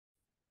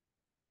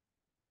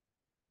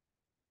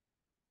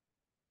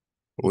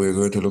We're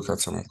going to look at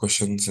some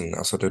questions in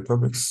assorted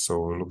topics. So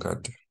we'll look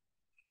at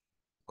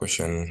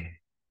question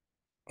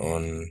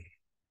on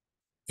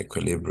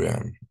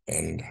equilibrium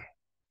and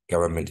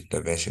government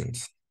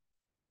interventions.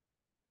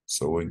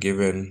 So we're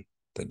given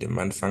the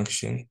demand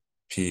function,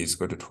 P is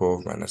equal to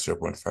 12 minus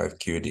 0.5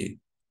 QD.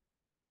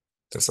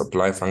 The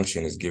supply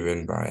function is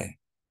given by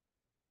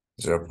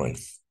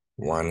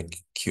 0.1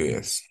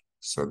 QS.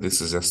 So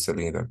this is just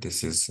telling you that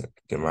this is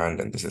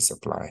demand and this is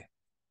supply.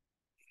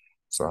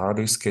 So how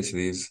do you sketch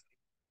these?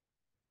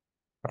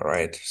 All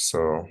right,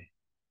 so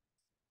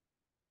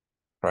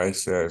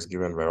price here is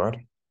given by what?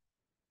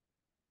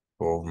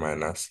 12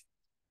 minus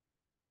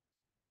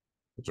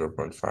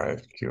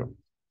 0.5 Q.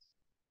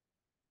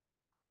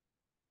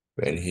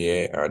 Then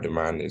here our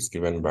demand is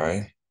given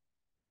by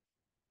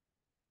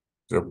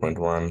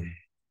 0.1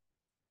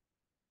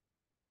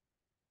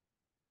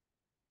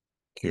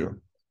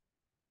 Q.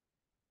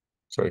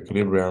 So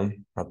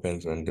equilibrium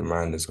happens when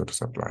demand is equal to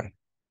supply.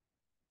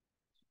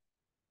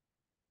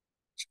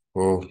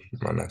 12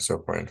 minus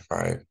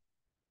 0.5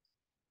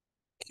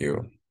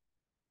 Q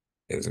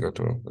is equal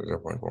to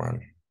 0.1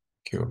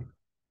 Q.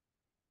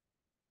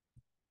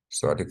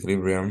 So at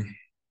equilibrium,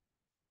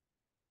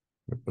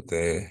 we put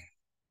the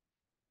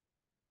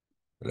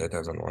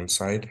letters on one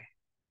side.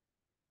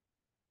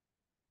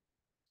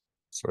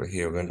 So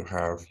here we're going to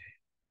have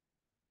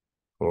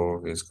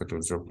 12 is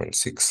equal to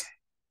 0.6.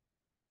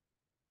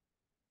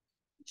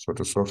 So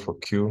to solve for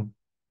Q,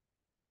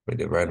 we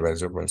divide by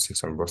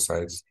 0.6 on both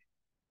sides.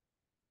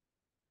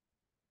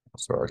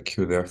 So our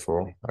Q,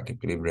 therefore, at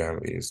equilibrium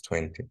is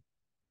 20.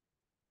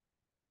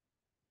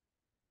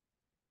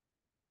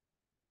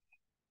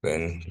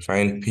 Then to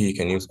find P, you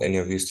can use any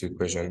of these two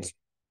equations.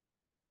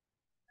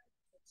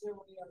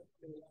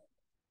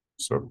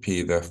 So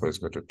P, therefore, is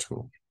equal to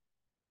 2.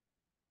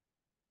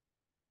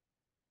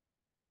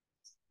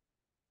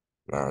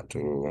 Now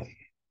to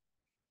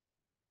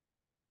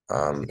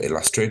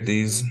illustrate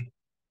these,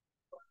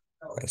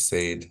 I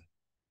said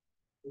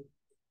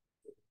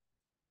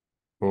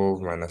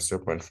 12 minus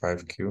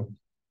 0.5 Q.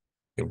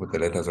 You put the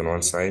letters on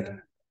one side.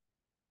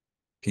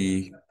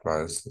 P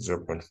plus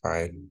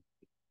 0.5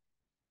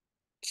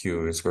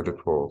 Q is equal to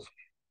 12.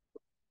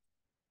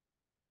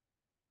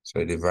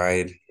 So I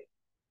divide,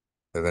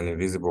 there's an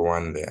invisible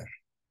 1 there.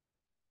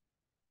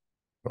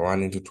 So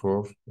 1 into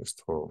 12 is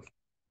 12.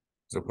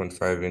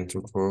 0.5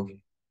 into 12,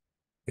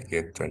 you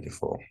get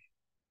 24.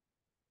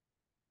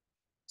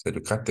 So to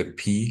cut the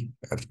P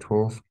at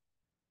 12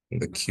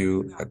 and the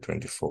Q at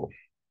 24.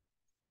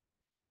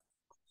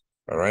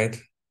 All right,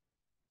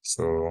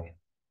 so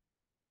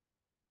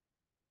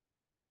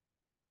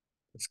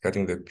it's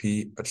cutting the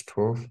P at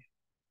 12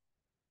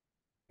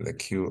 and the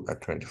Q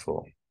at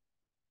 24.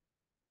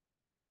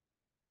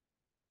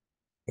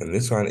 And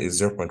this one is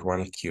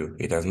 0.1 Q.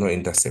 It has no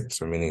intercept,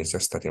 so meaning it's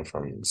just starting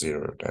from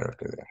 0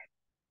 directly there.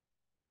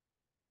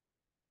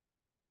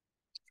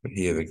 So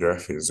here the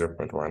graph is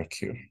 0.1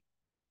 Q.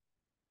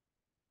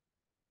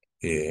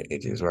 Here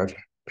it is what?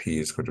 P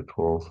is equal to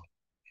 12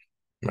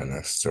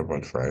 minus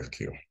 0.5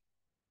 Q.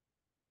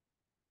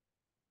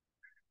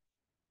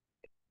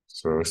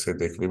 So we say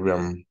the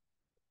equilibrium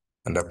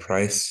under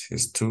price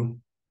is 2.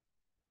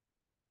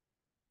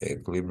 The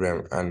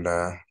equilibrium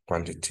under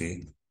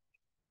quantity,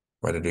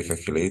 what did we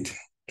calculate?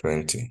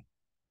 20.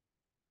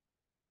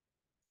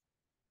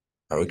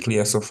 Are we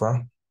clear so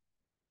far?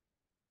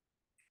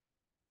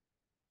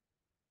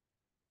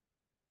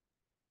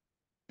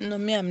 No,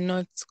 me, I'm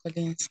not,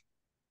 Collins.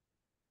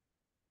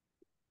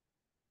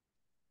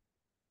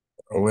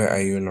 Where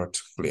are you not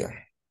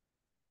clear?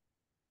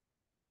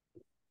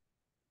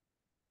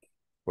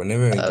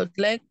 Whenever I would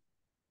like,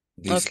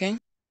 this okay.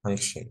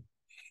 function,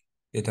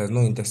 it has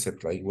no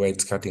intercept, like where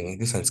it's cutting.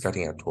 This one's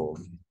cutting at 12.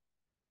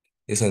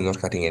 This one's not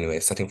cutting anywhere,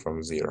 it's starting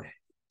from 0.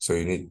 So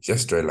you need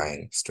just draw a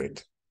line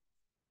straight.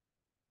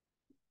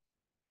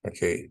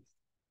 Okay.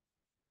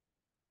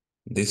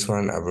 This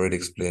one I've already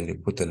explained. You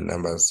put the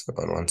numbers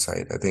on one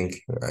side. I think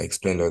I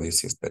explained all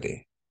this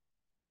yesterday.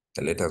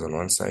 The letters on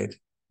one side.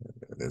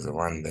 There's a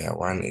 1 there.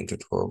 1 into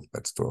 12,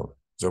 that's 12.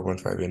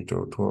 0.5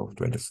 into 12,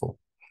 24.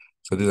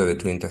 So these are the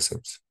two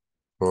intercepts,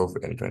 12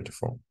 and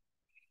 24.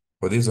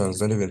 For these ones,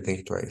 don't even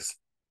think twice.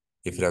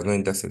 If it has no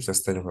intercept,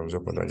 just starting from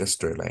 0.1,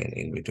 just draw a line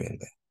in between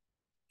there,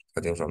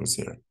 starting from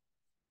 0.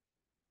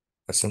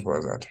 As simple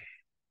as that.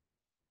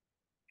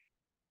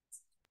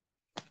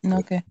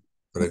 Okay.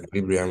 For the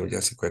equilibrium, we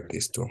just equate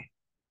these two.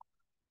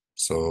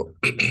 So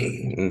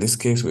in this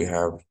case, we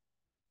have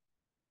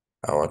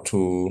our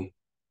two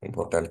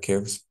important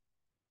curves.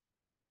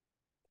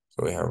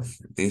 So we have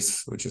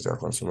this, which is our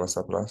consumer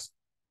surplus,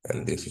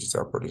 and this, which is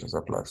our producer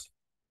surplus.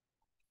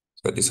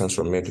 So the distance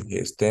from here to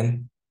here is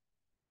 10.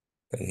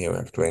 And here we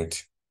have 20.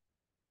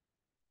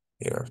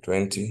 Here we have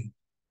 20.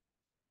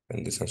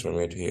 And distance from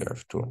here to here we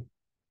have 2.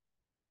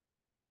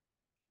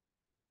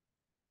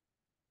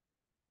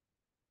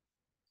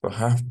 So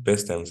half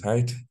base times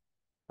height.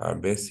 Our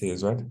base here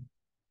is what?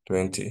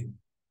 20.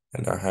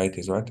 And our height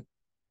is what?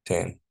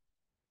 10.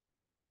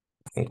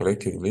 And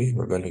collectively,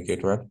 we're going to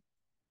get what?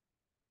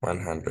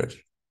 100.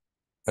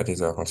 That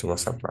is our consumer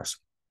surplus.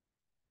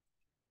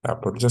 Our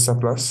producer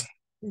surplus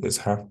is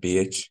half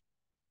pH.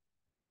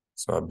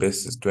 So our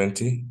base is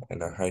 20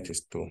 and our height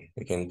is 2.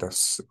 You can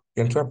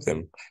swap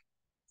them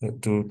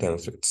 2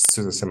 times, it's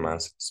still the same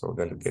answer. So we're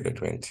going to get a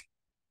 20.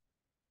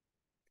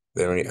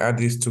 Then when we add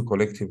these two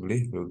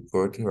collectively, we'll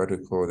go to what we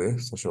call the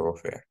social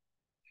welfare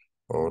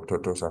or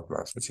total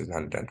surplus, which is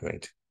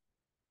 120.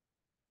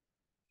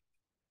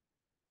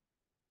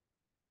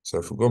 So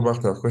if we go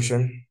back to our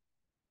question,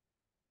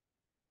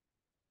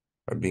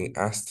 we're being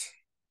asked,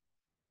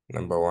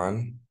 number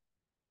one,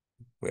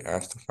 we're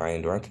asked to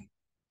find what?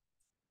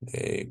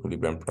 The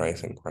equilibrium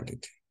price and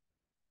quantity.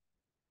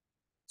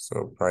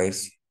 So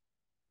price,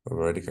 we've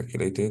already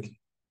calculated,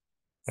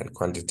 and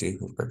quantity,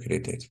 we've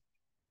calculated.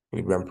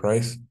 Equilibrium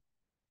price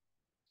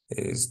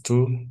is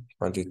 2,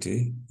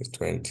 quantity is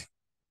 20.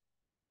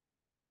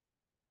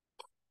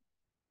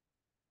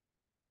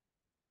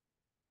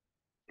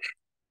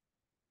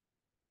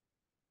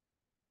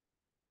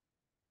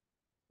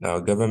 Now,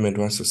 government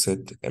wants to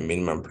set a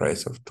minimum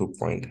price of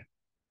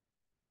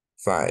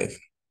 2.5.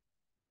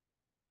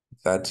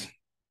 That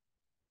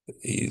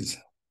is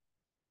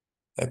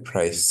a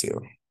price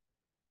sale.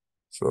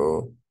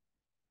 So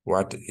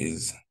what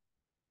is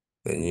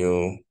the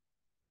new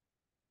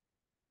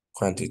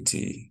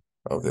quantity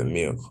of the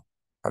milk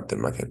at the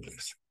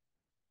marketplace?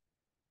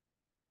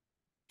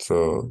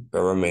 So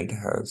government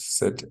has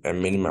set a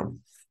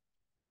minimum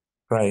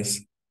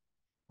price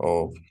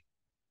of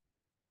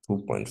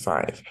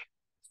 2.5.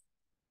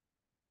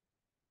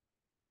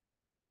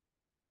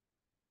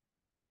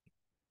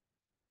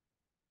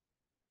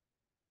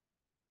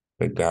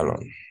 per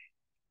gallon.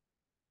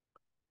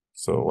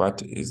 So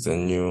what is the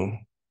new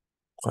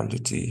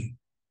quantity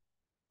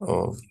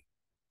of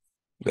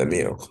the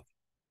milk?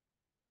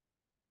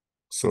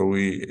 So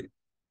we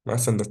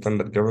must understand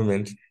that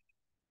government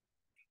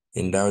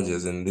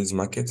indulges in these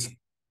markets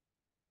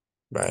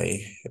by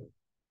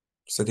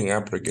setting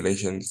up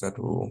regulations that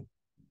will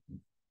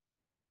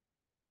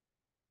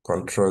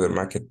control the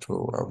market to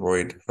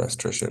avoid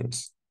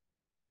frustrations.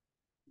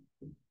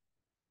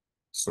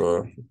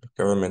 So the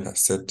government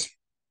has set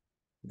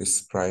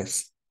this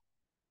price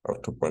of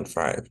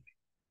 2.5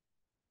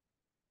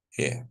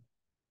 here.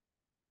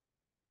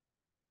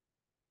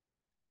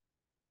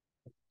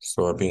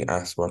 So we're being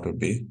asked what would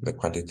be the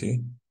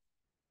quantity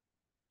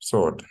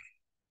sold in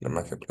the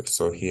marketplace.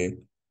 So here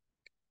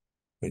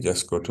we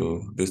just go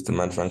to this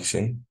demand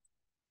function.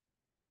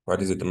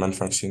 What is the demand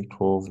function?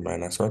 12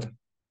 minus what?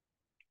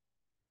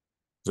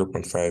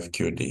 0.5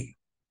 QD.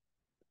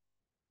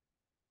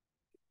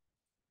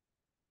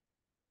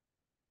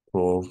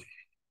 12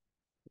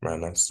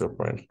 minus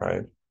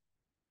 0.5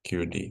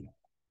 QD.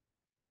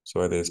 So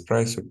where there's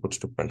price, we put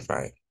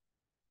 2.5.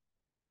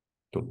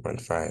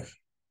 2.5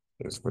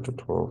 is equal to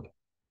 12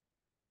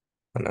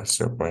 minus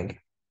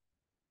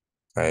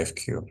 0.5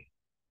 Q.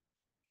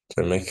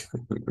 So make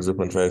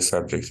 0.5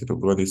 subject, it will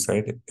go this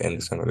side and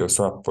this one. They'll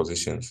swap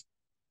positions.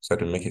 So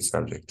to make it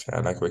subject,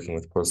 I like working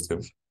with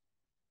positive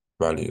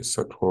values.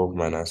 So 12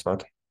 minus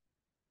what?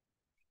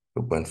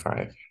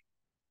 2.5.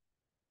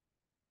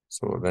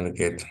 So we're going to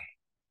get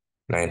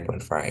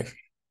 9.5.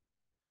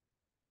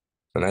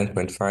 So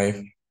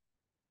 9.5,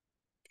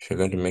 if you're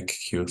going to make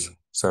Q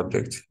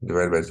subject,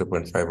 divided by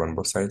 0.5 on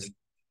both sides,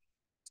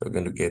 so we're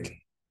going to get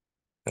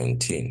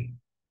 19.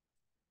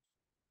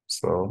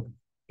 So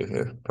if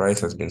the price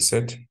has been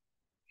set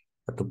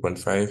at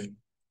 2.5,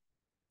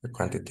 the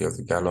quantity of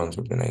the gallons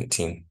will be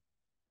 19.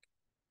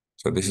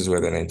 So this is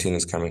where the 19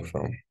 is coming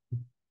from.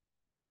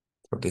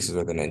 So this is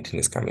where the 19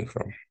 is coming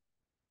from.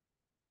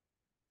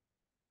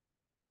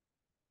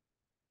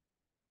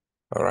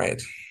 All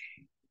right.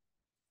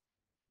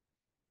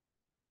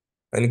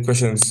 Any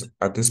questions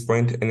at this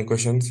point? Any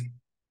questions?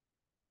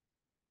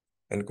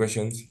 Any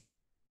questions?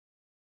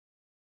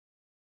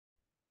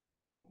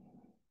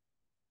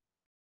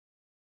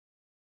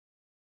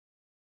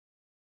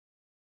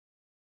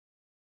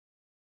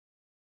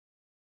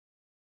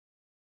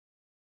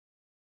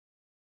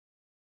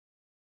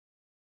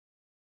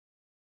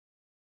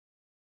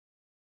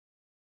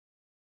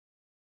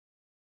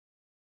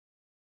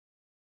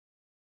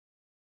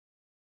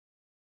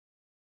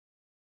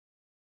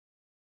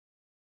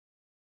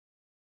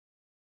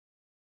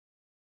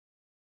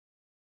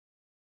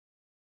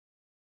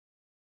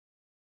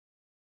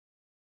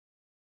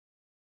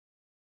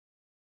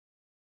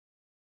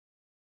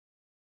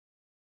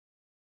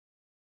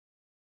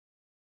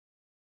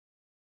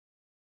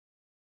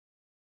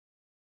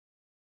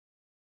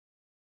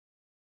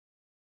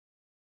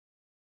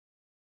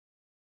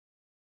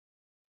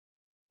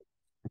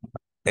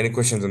 Any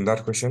questions on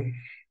that question?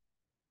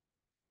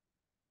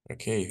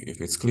 Okay, if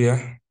it's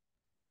clear,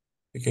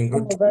 you can go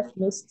Some to of us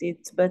missed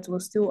it, but we'll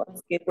still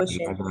ask a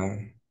question.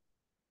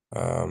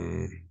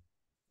 another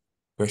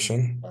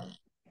question.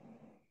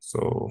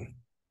 So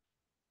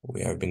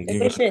we have been The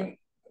given, question,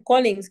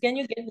 Collins, can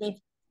you get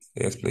me?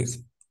 yes,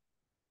 please.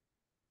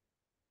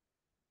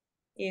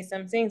 Yes,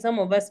 I'm saying some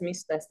of us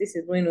missed us. This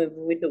is when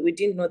we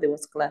didn't know there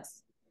was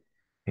class.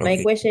 My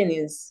Okay. question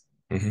is,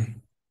 Mm-hmm.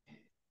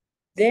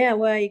 There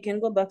where you can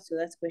go back to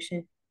that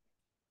question.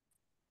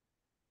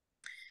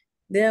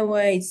 There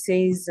where it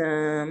says,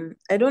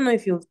 I don't know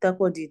if you've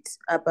tackled it,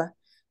 Abba,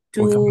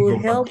 We can to go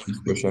back help to this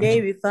question.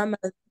 dairy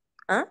farmers.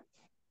 Huh?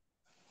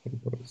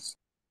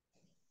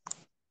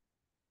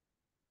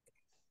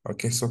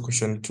 Okay, so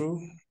question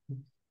 2,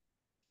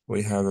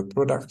 we have a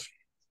product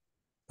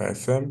by a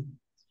firm.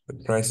 The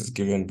price is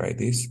given by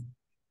this,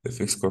 the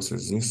fixed cost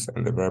is this,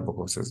 and the variable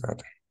cost is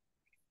that.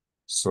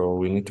 So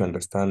we need to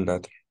understand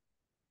that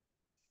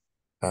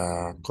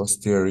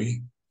cost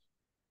theory,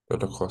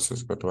 total cost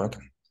is equal to what?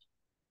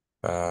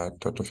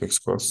 Total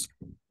fixed cost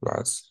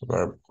plus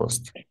variable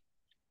cost.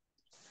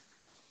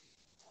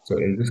 So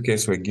in this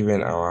case, we're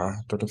given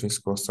our total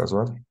fixed cost as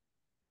what?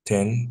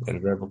 10,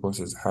 and variable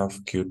cost is half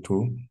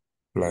Q2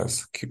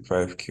 plus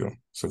Q5Q.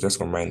 So just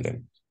combine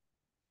them.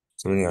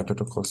 So meaning our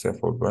total cost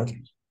therefore what?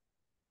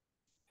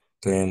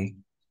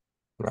 10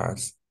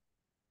 plus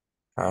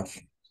half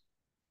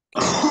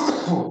Q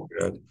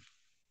squared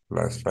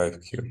plus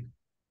 5Q.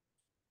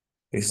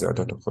 This is our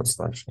total cost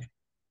function.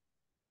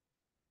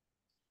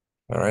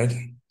 All right.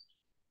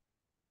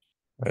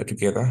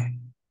 Together,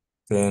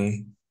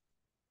 10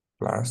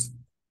 plus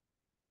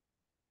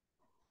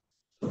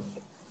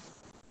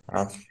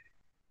half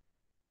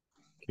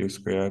Q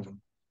squared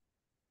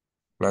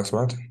plus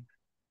what?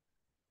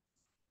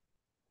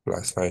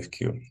 Plus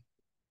 5Q.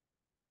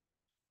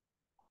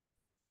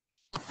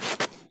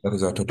 That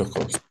is our total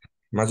cost.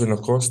 Marginal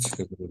cost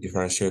is to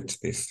differentiate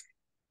this.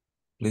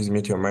 Please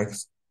mute your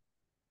mics.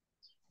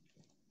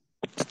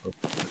 So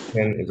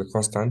 10 is a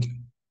constant,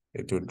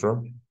 it will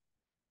drop.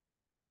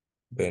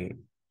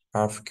 Then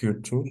half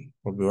Q2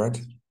 will be what?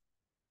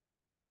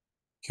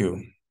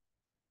 Q.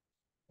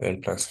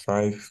 Then plus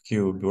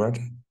 5Q will be what?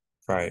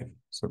 5.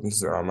 So this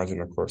is our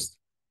marginal cost.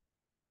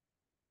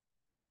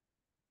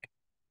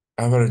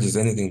 Average is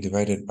anything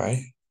divided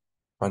by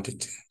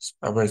quantity. So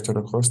average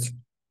total cost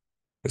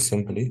is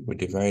simply we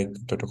divide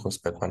the total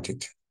cost by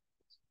quantity.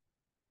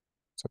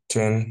 So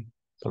 10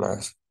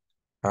 plus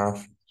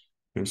half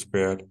Q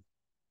squared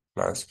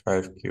plus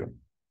 5Q.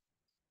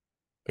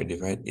 We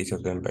divide each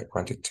of them by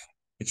quantity,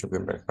 each of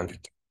them by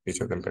quantity, each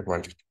of them by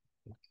quantity.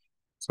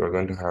 So we're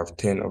going to have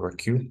 10 over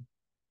Q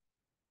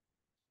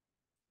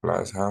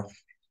plus half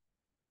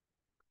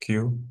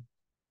Q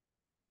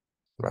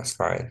plus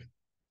 5.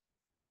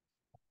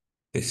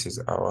 This is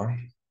our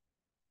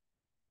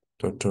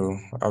total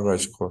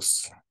average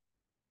cost.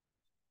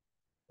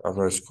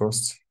 Average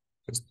cost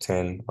is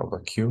 10 over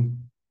Q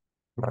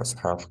plus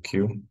half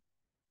Q.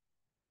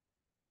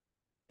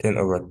 10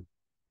 over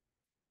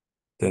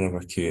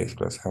Q is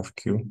plus half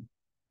Q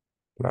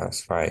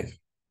plus 5.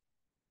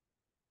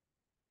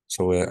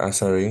 So we're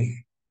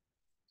answering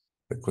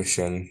the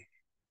question.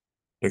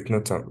 Take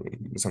note of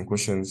some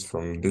questions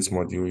from this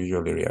module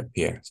usually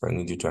reappear, so I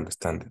need you to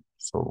understand it.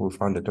 So we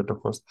found the total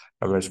cost,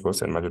 average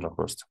cost, and marginal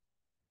cost.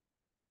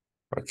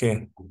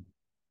 Okay,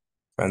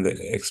 find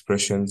the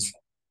expressions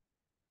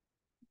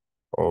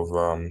of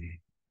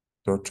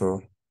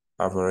total,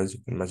 average,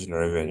 and marginal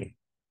revenue.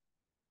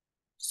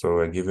 So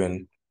we're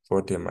given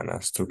 40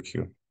 minus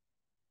 2Q.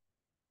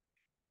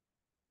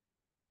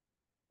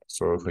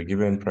 So if we're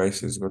given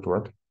price is got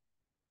what?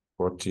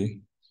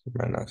 40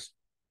 minus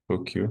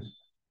 2Q.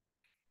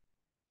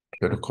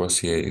 Total cost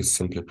here is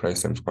simply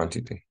price times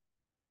quantity.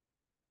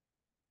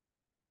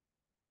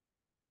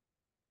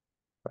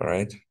 All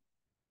right,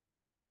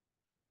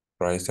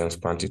 price times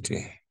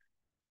quantity.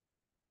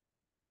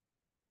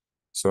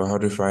 So how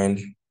do you find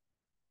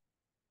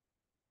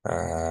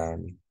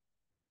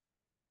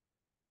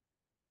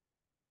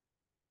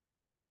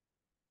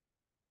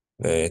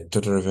the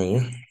total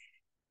revenue?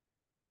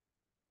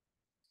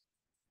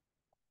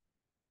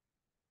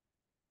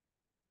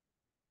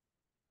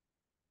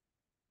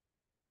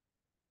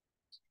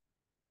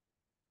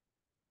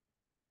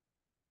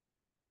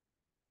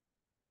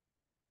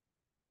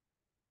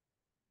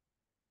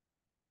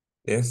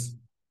 Yes.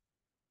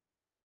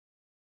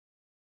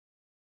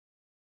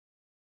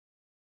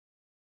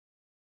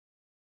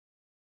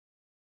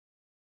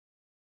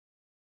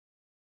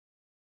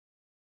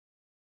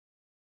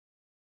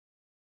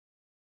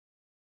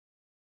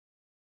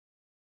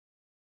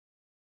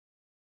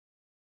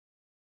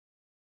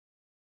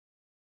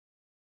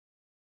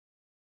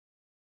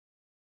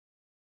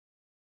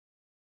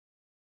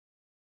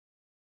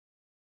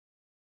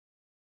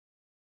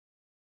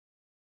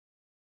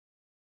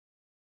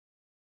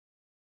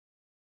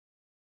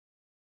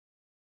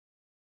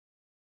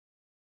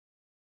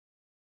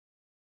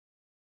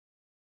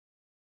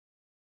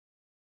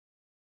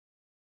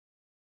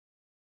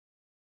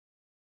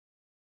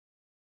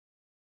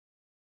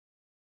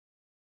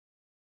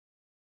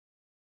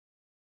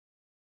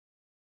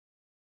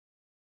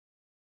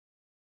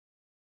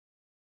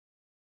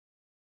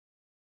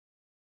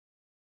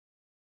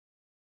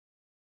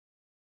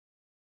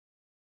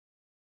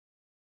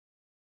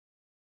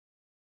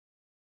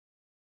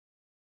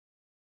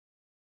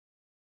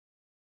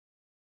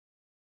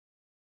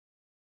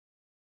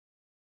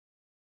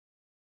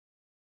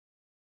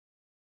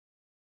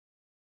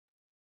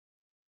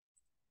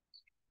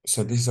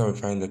 So this is how we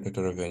find the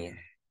total revenue.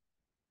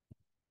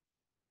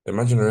 The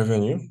marginal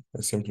revenue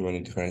is simply when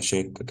you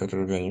differentiate the total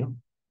revenue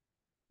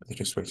with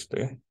respect to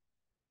the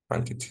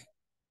quantity.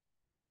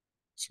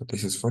 So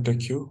this is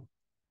 40Q,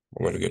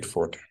 we're going to get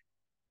 40.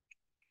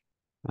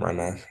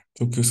 Minus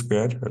 2Q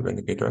squared, we're going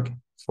to get what?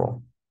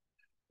 4.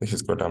 This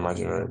is called our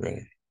marginal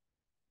revenue.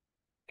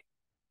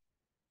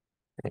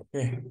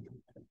 Okay.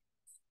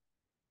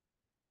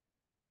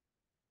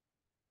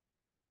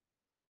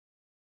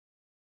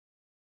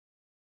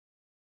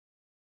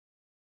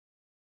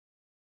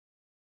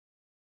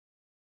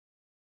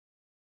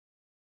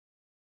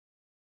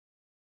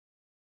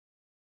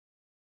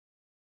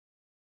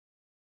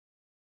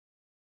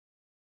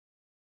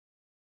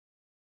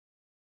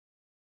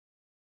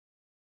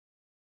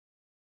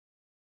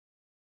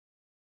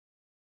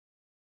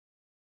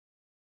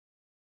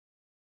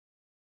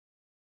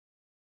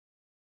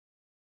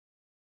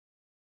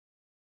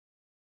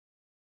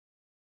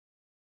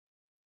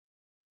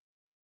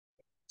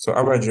 So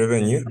average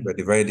revenue, we're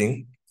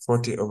dividing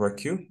 40 over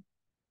Q.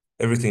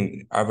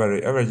 Everything,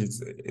 average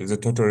is the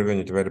total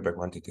revenue divided by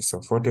quantity.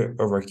 So 40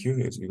 over Q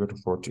is equal to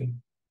 40.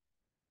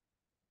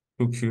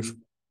 2Q,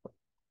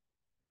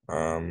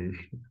 um,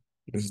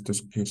 this is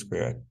 2Q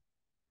squared.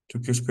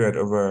 2Q squared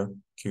over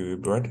Q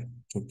is what?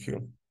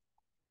 2Q.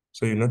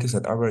 So you notice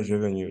that average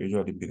revenue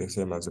usually be the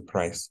same as the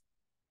price.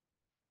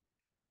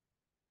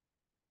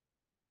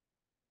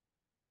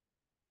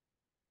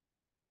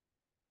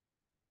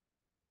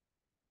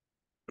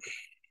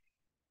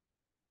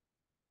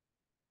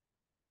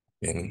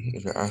 Then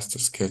if you're asked to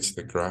sketch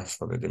the graph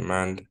for the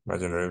demand,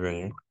 marginal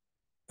revenue,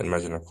 and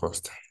marginal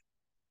cost,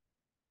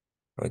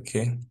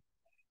 okay,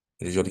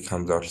 it usually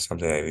comes out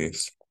something like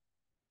this.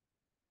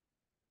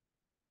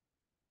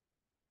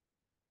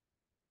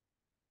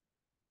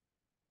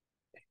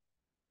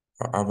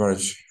 Our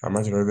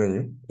marginal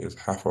revenue is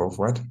half of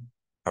what?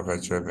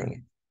 Average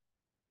revenue.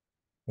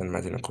 And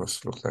marginal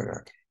cost looks like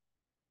that.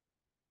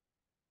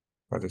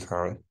 That is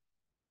how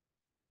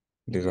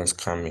these ones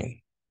come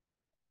in.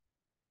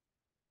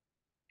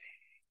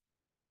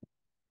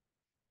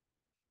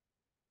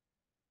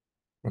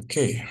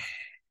 Okay.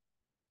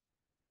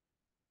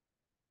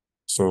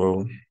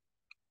 So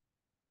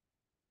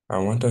I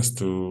want us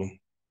to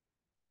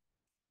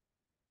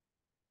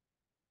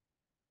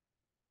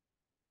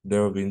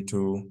delve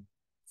into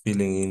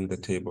filling in the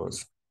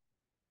tables.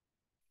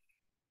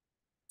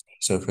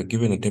 So if we're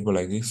given a table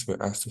like this,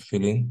 we're asked to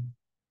fill in,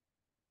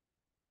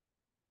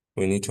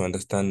 we need to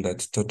understand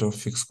that total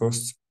fixed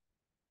cost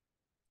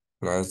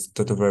plus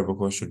total variable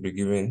cost should be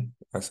given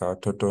as our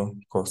total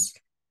cost.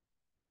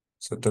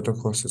 So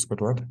total cost is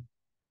called what?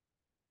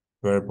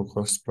 Variable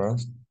cost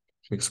plus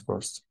fixed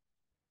cost.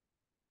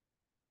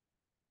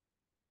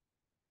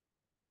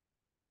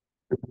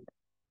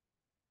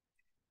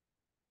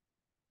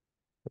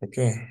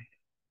 Okay.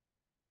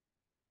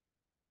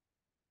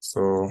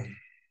 So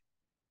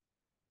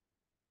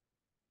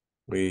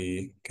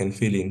we can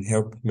fill in.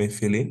 Help me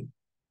fill in.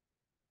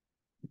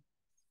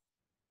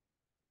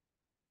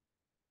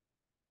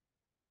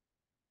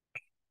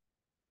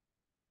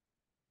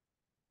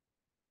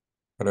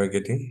 What are we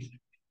getting?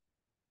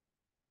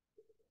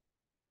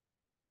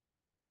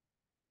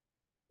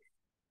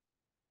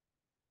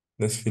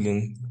 Let's fill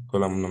in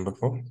column number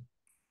 4.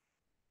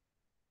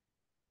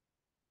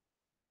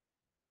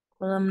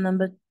 Column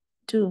number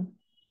 2.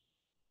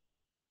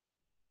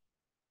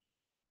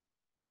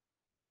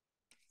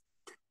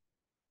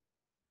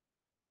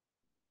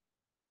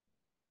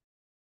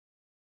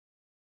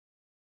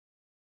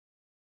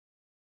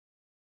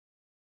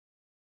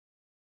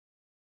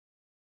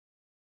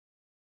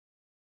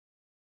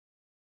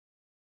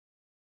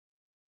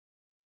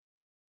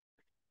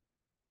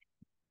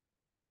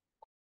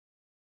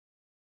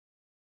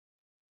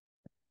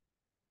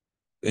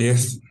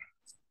 Yes.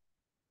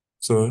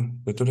 So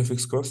the total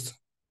fixed cost,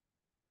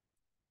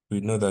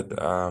 we know that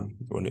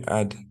when we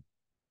add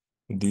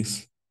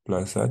this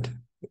plus that,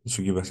 it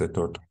should give us a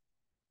total.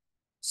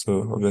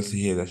 So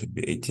obviously here that should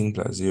be 18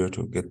 plus 0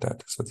 to get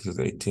that. So this is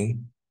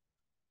 18,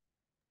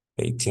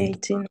 18,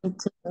 18,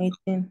 18,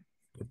 18.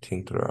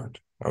 18 throughout.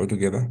 Are we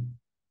together?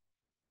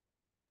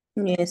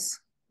 Yes.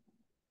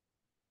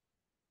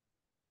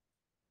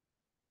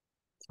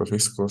 So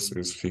fixed cost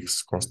is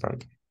fixed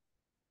constant.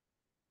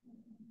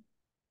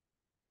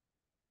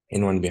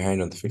 Anyone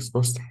behind on the fixed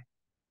cost?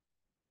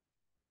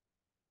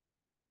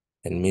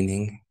 And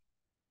meaning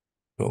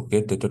we'll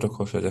get the total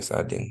cost, we're just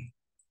adding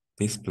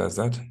this plus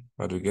that,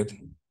 what do we get?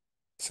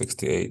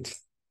 68.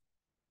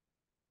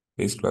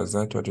 This plus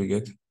that, what do we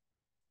get?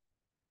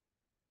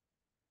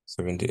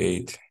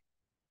 78.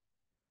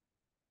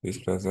 This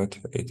plus that,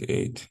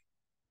 88.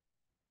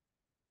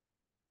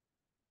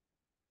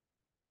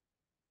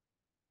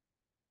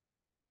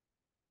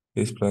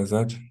 This plus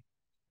that,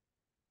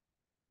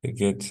 we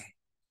get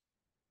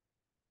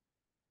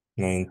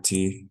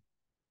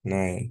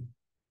 99.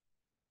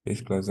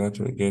 This plus that,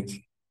 we get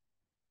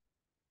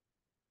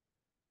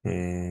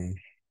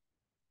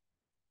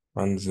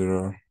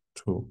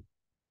 102.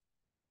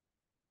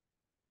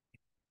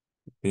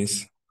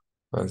 This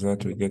plus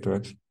that, we get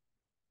what?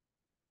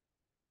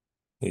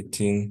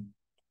 18,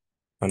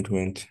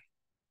 120.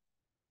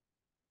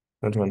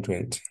 Not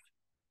 120,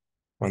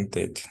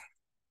 130.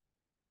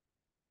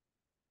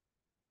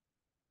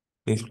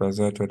 This plus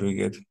that, what do we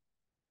get?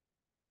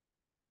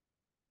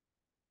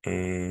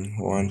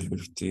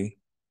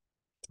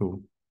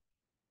 152.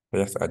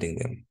 We're just adding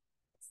them.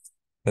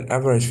 Then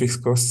average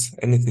fixed cost,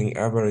 anything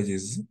average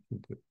is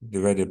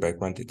divided by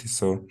quantity.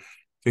 So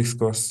fixed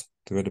cost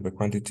divided by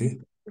quantity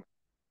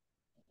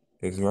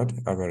is what?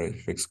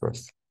 Average fixed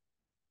cost.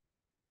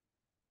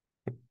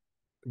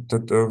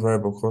 Total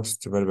variable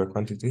cost divided by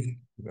quantity,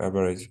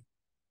 average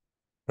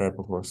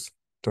variable cost.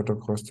 Total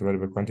cost divided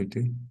by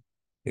quantity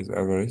is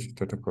average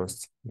total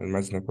cost. And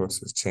marginal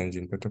cost is change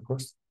in total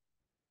cost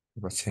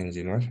over change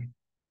in what?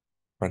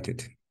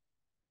 Quantity.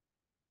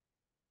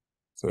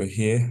 So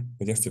here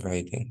we're just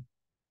dividing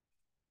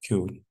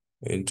Q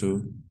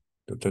into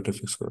the total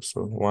fixed cost.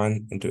 So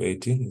 1 into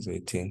 18 is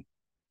 18.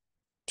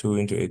 2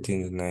 into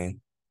 18 is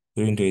 9.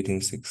 3 into 18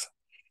 is 6.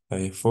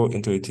 4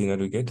 into 18, what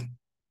do we get?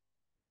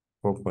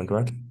 4 point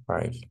what?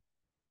 5.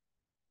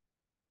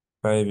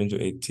 5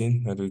 into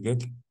 18, what do we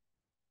get?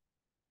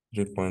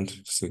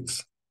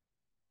 3.6.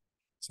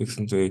 6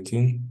 into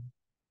 18,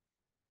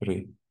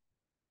 3.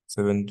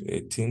 7 into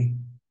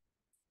 18,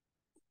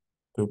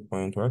 2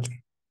 point what?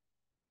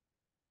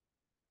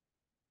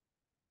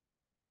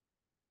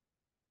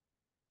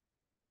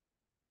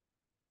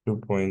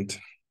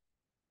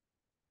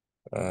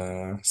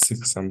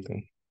 2.6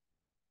 something.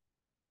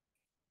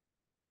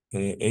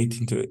 8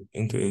 into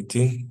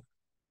 18,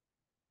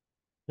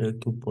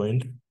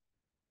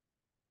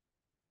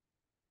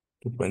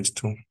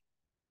 2.2.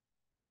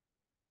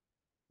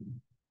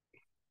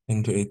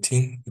 Into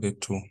 18,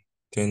 get 2.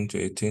 10 to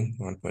 18,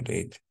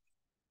 1.8.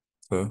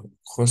 So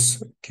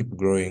costs keep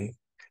growing,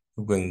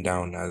 keep going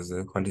down as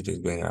the quantity is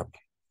going up.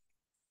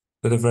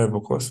 So the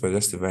variable cost, we're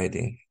just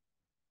dividing.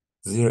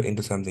 0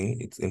 into something,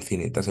 it's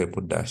infinite. That's why I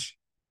put dash.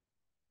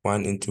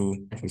 1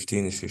 into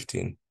 15 is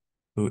 15.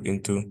 2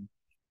 into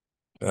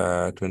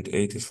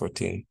 28 is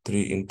 14.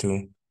 3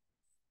 into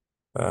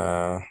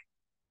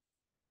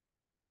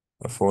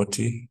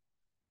 40,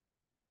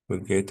 we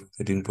get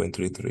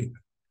 13.33.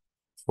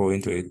 4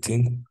 into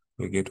 18,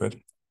 we get what?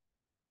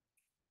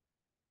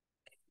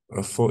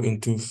 4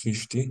 into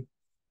 50,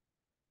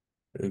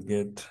 we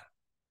get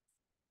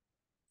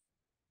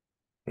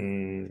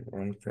 1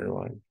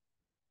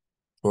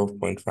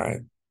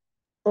 12.5.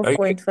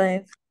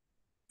 4.5.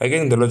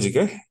 Again, the logic,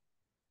 eh?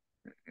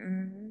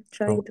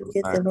 Trying to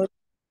get 12.5. the lot.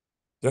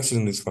 Just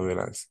using these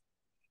formulas.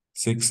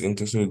 6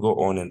 into, so we go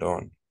on and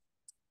on.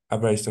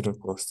 Average total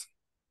cost.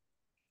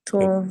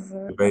 Then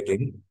 12.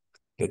 dividing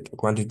the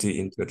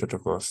quantity into the total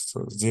cost.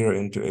 So 0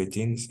 into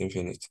 18 is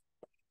infinite.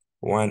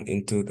 1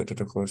 into the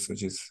total cost,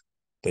 which is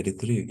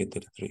 33, you get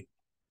 33.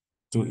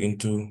 2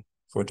 into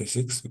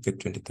 46, we get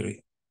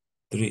 23.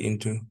 3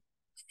 into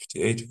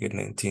 58, we get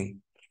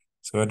 19.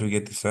 So what do we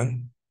get this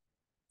one?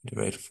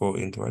 Divide 4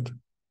 into what?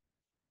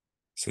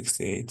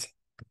 68,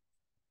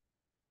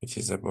 which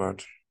is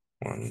about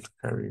 1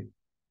 carry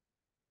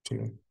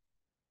 2,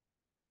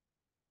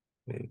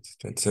 8,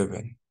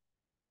 27.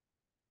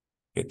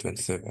 Get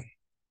 27.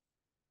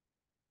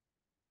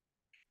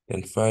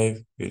 Then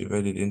 5, we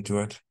divide it into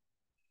what?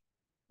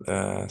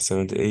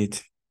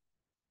 78.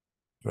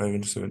 5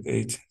 into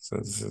 78. So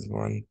this is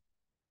 1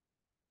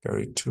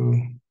 carry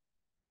 2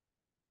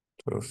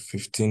 to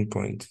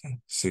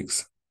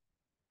 15.6.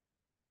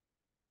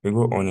 We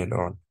go on and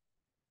on.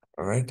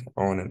 All right,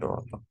 on and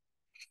on.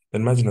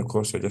 Then marginal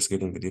cost, we're just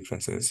getting the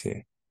differences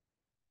here.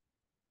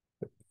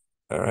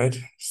 All right,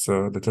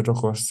 so the total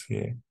cost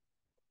here,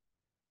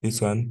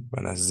 this one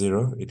minus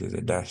 0, it is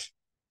a dash.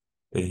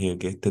 Then here you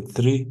get the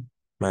 3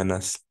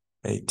 minus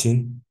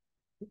 18,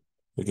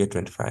 we get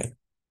 25.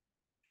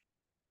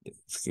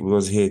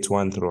 Because here it's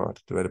 1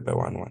 throughout, divided by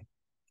 1, 1.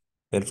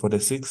 Then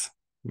 46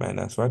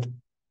 minus what?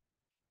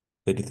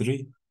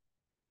 33,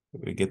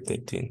 we get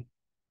 13.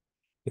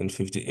 Then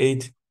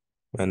 58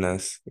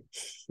 minus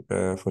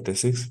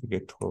 46, we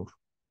get 12.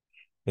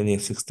 Then here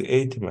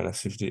 68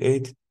 minus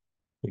 58,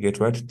 we get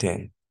what?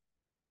 10.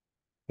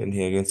 Then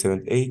here again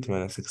 78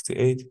 minus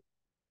 68,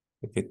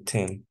 we get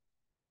 10.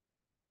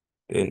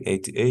 Then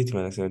 88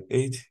 minus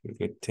 78, we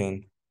get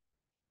 10.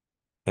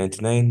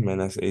 99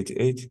 minus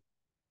 88,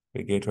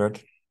 we get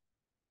what?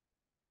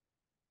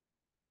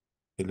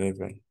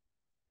 11.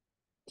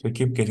 So we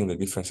keep getting the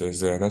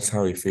differences there. That's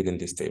how we fill in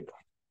this table.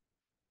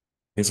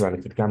 This one,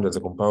 if it comes as a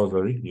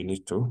compulsory, you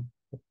need to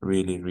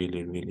really,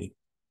 really, really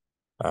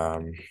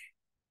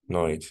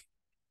know it.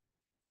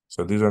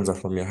 So these ones are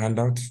from your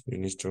handout. You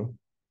need to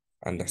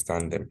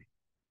understand them.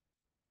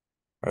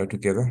 Are we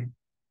together?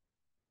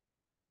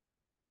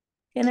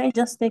 Can I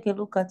just take a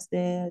look at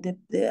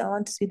the I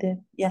want to see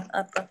the, yeah,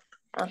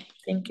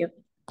 thank you.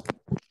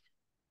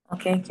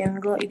 Okay, you can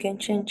go, you can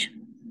change.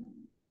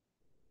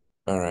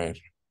 All right.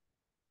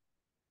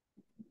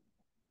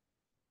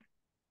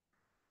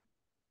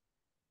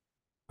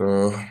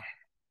 So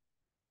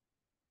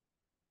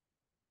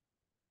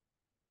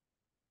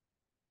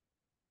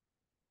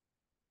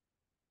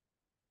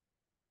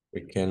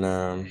We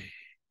can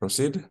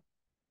proceed.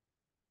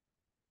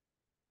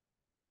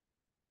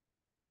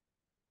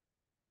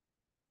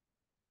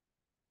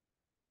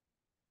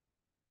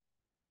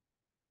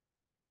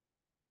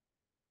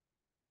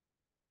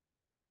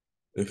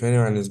 If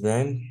anyone is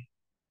behind,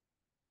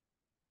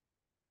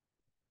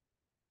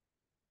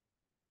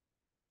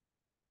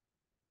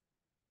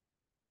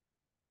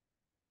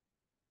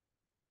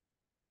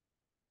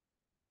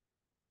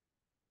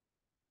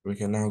 we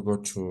can now go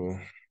to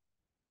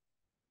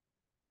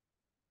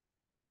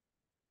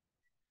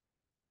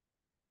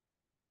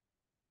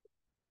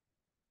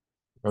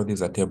all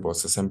these are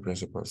tables, the same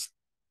principles.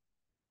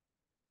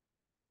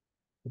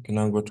 We can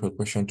now go to a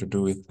question to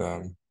do with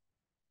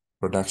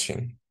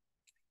production.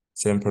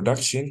 Same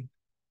production,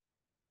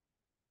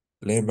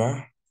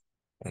 labor,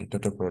 and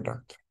total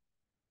product.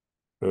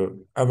 So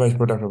average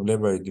product of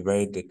labor, you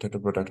divide the total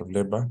product of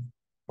labor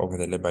over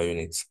the labor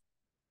units.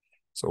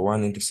 So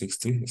 1 into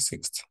 60 is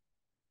 60.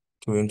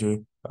 2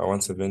 into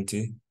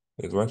 170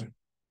 is what?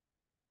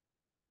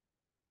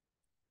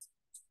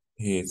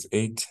 Here it's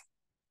 8,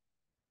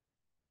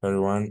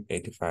 31,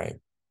 85.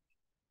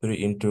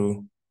 3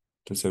 into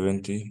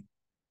 270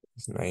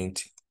 is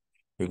 90.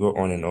 We go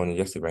on and on,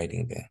 just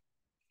dividing there.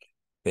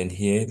 Then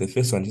here, the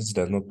first one, this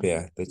does not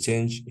pair. The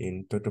change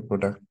in total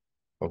product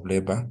of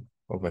labor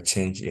over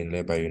change in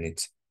labor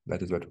units.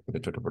 That is what we call the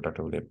total product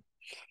of labor.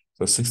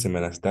 So 60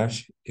 minus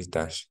dash is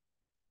dash.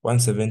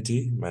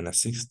 170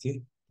 minus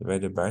 60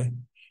 divided by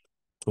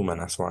 2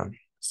 minus 1.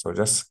 So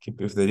just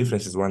keep, if the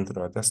difference is 1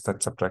 throughout, just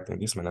start subtracting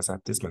this minus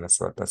that, this minus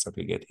that. That's what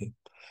we get here.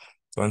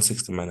 So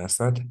 160 minus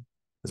that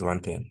is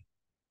 110.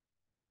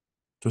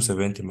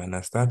 270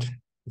 minus that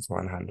is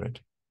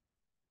 100.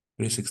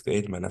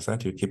 368 minus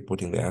that, you keep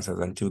putting the answers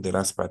until the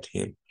last part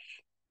here.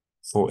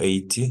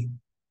 480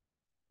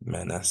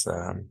 minus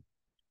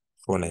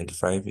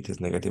 495, it is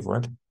negative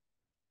what?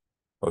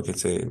 Okay,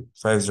 say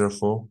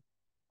 504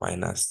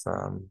 minus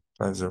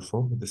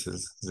 504, this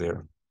is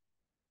 0.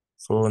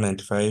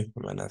 495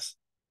 minus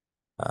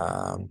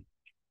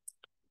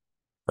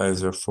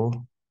 504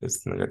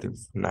 is negative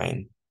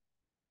 9.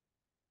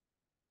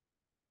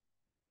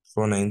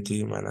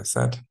 490 minus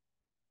that,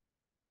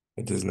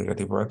 it is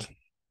negative what?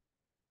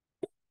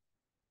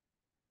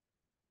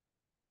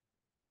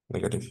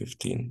 Negative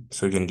 15.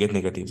 So you can get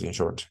negatives in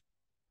short.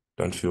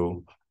 Don't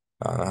feel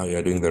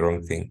you're doing the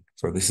wrong thing.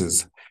 So this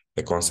is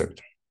the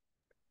concept.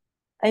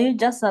 Are you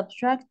just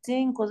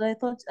subtracting? Because I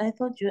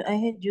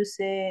heard you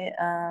say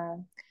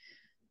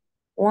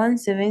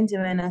 170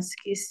 minus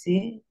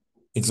 60.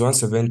 It's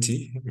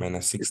 170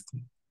 minus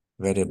 60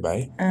 divided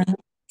by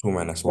 2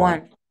 minus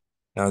 1. 1.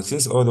 Now,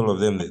 since all of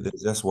them,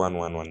 there's just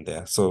 1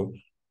 there. So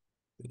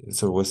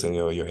wasting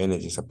your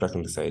energy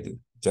subtracting the side.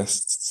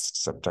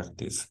 Just subtract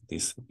this,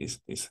 because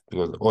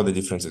all the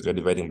differences you're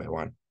dividing by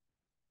 1.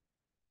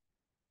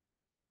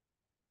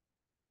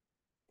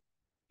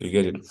 You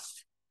get it?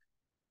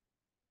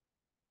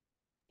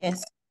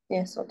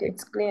 Yes, okay,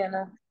 it's clear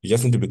now. You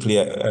just need to be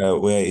clear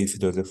where if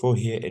there was a 4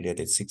 here and you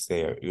had a 6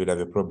 there, you would have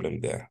a problem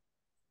there.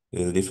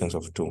 There's a difference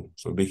of 2.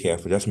 So be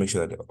careful. Just make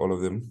sure that all of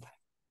them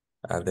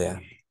are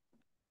there.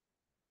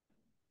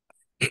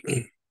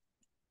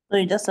 So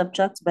you just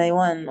subtract by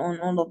 1 on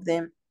all of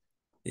them.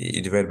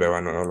 You divide by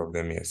 1 on all of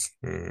them, yes.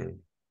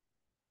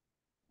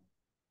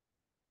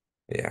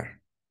 Yeah.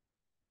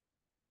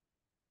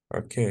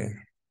 Okay.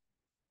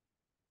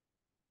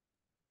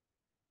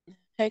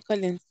 Hi,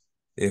 Collins.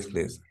 Yes,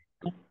 please.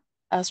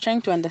 I was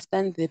trying to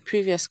understand the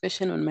previous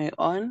question on my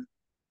own.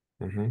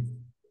 So I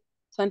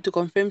want to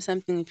confirm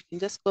something. If you can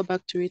just go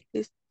back to it,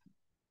 please.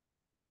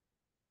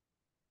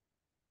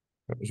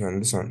 Which one?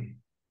 This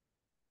one?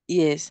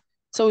 Yes.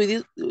 So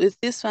with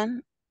this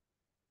one,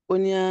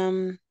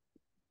 when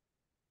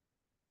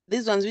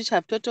these ones which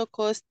have total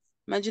cost,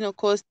 marginal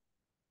cost,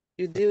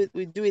 we do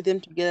with them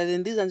together.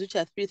 Then these ones which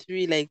are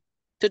 3, like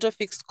total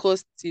fixed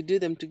costs, you do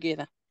them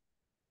together.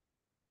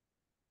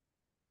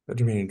 What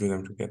do you mean you do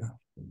them together?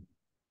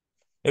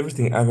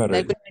 Everything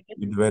average,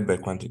 you divide by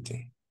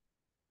quantity.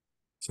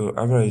 So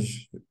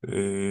average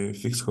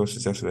fixed cost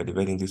is just by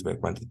dividing this by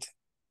quantity.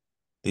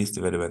 This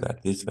divided by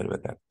that, this divided by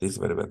that, this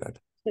divided by that.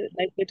 So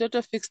like the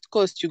total fixed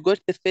cost, you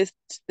got the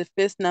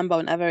first number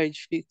on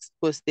average fixed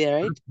cost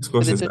there, right? Fixed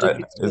cost the is total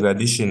fixed the cost.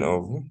 addition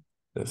of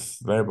the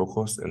variable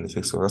cost and the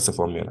fixed cost. That's the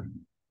formula.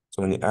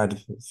 So when you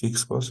add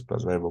fixed cost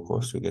plus variable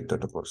cost, you get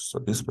total cost. So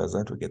this plus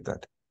that, we get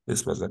that.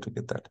 This plus that, we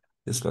get that.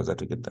 This plus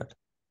that, we get that.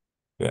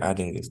 We're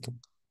adding these two.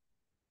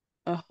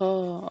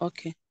 Oh,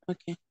 okay.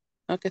 Thank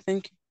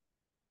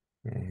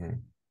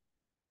you.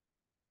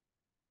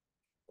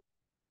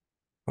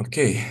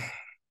 Okay,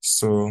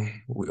 so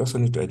we also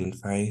need to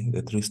identify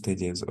the 3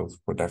 stages of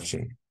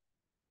production.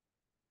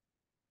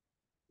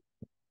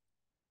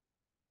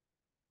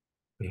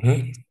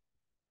 What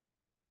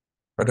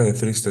are the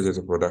 3 stages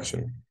of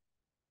production?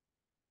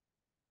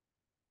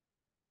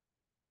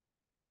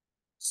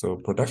 So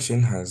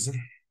production has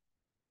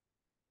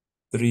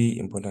 3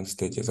 important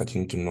stages that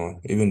you need to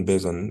know, even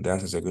based on the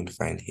answers you're going to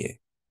find here.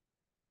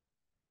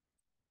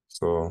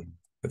 So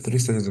the 3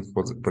 stages of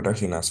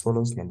production are as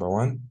follows. Number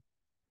 1,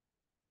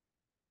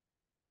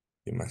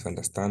 You must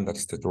understand that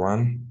stage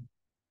one,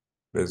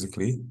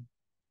 basically,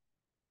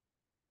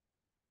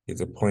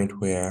 is a point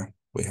where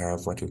we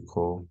have what we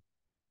call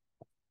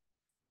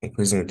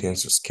increasing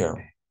returns to scale.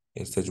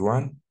 In stage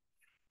one,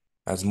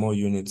 as more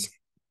units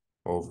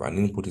of an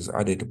input is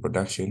added to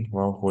production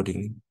while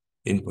holding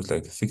inputs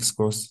like fixed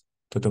costs,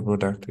 total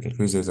product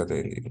increases at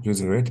an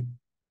increasing rate.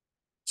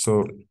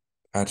 So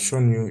I'd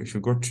shown you, if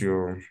you go to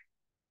your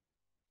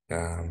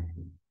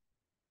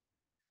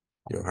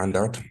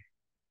handout,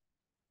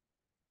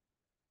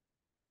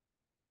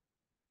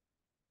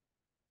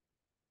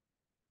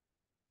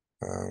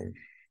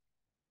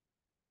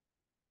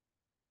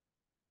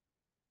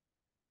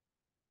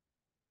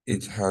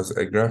 it has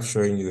a graph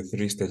showing you the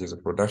 3 stages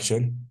of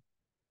production.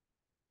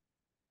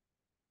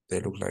 They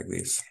look like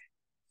this.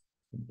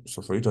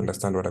 So for you to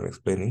understand what I'm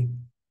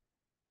explaining,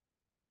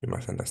 you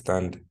must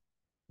understand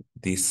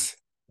this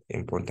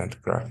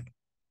important graph.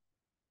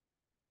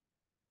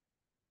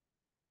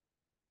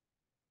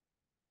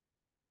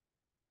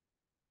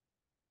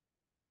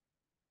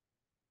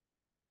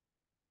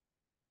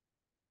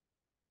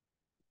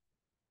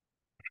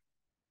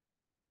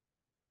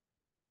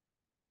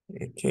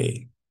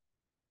 Okay.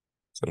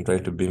 So I'm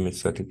trying to beam it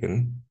so that you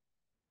can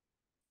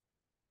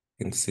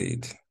see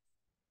it.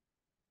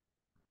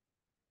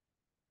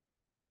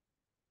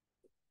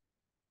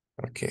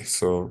 Okay,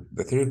 so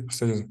the 3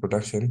 stages of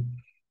production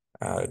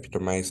are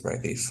epitomized by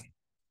this.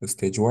 The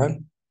stage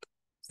 1,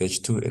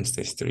 stage 2, and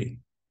stage 3.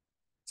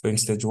 So in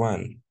stage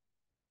 1,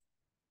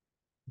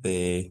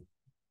 the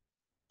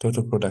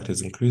total product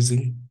is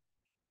increasing,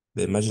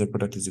 the marginal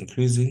product is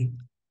increasing,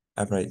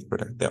 average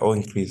product, they're all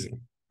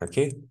increasing,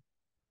 okay?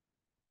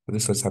 So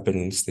this was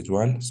happening in stage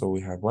 1. So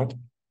we have what?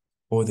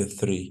 All the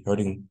 3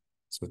 holding.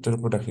 So total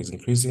product is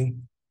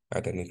increasing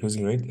at an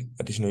increasing rate.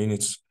 Additional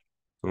units,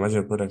 the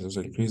marginal product is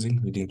also increasing,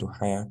 leading to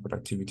higher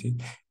productivity.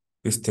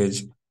 This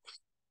stage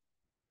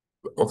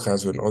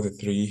occurs when all the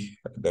 3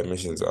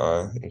 dimensions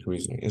are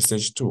increasing. In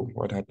stage 2,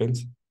 what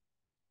happens?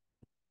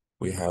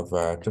 We have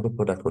total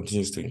product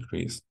continues to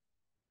increase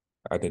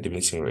at a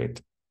diminishing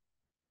rate.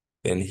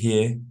 Then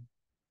here,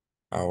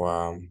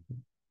 our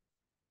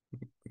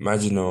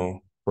marginal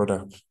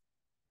product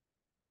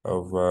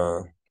of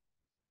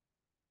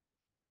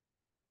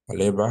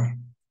labor,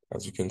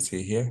 as you can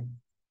see here,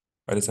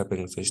 what is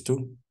happening in stage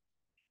 2?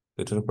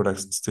 The total product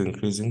is still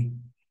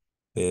increasing.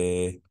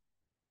 The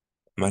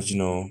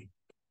marginal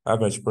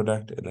average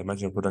product and the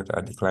marginal product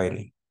are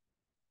declining.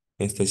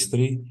 In stage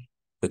 3,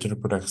 the total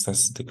product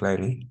starts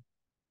declining.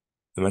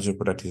 The marginal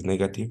product is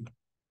negative.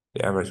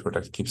 The average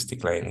product keeps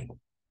declining.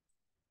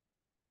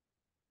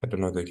 I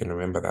don't know if you can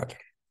remember that.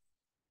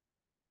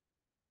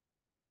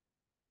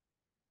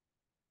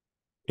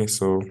 Okay,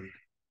 so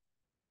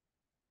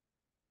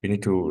we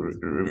need to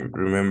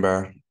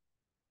remember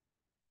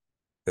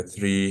the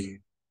 3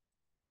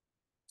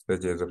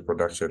 stages of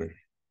production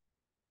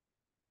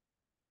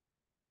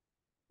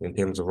in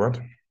terms of what?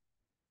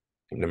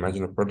 In the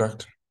marginal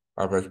product,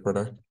 average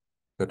product,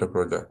 total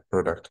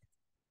product.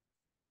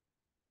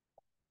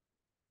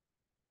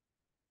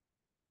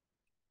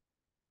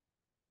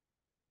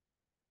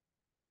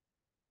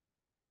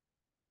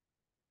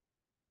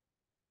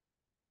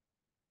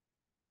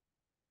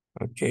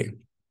 Okay.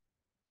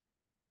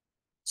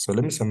 So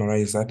let me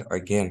summarize that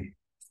again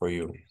for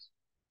you.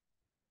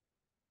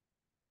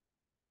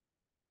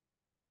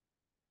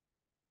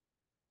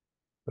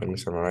 Let me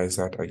summarize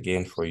that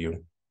again for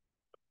you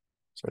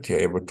so that you're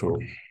able to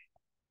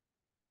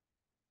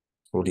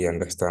fully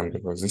understand,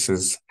 because this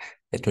is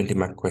a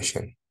 20-mark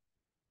question.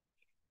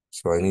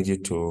 So I need you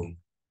to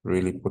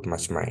really put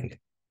much mind.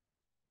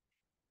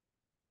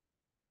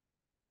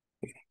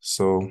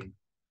 So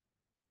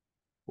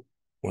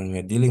when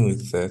we're dealing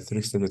with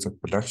 3 stages of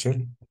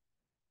production,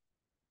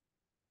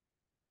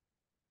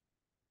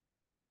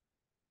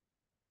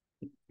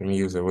 let me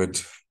use the word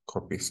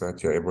copy so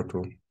that you're able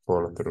to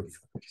follow through.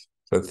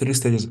 So 3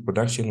 stages of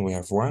production, we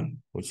have 1,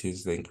 which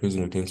is the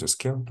increasing returns to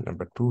scale.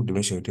 Number 2,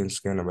 diminishing returns to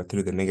scale. Number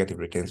 3, the negative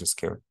returns to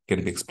scale.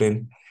 Can be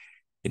explained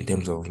in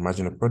terms of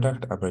marginal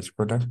product, average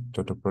product,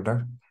 total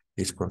product,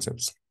 these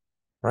concepts,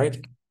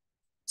 right?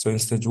 So in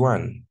stage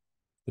 1,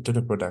 the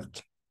total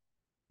product,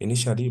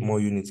 initially more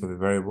units of the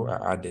variable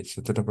are added,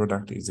 so total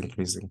product is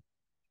increasing.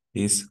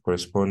 This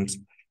corresponds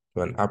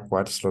to an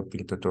upward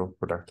sloping total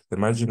product. The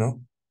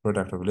marginal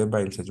product of labor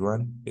in stage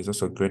 1 is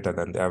also greater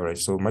than the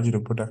average. So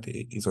marginal product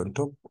is on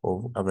top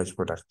of average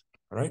product,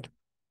 all right?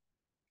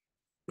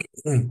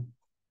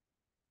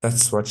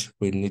 That's what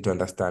we need to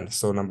understand.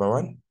 So number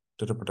 1,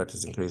 total product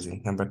is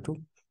increasing. Number 2,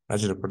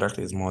 marginal product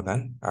is more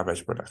than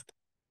average product.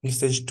 In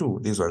stage 2,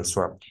 this one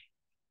swap.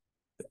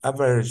 The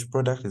average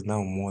product is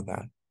now more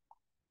than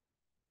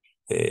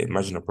the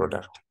marginal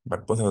product,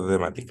 but both of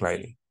them are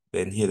declining.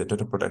 Then here the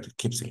total product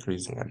keeps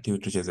increasing until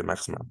it reaches the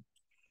maximum.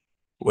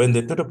 When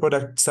the total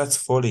product starts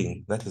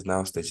falling, that is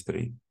now stage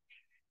 3.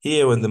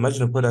 Here, when the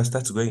marginal product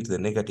starts going to the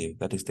negative,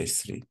 that is stage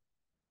 3.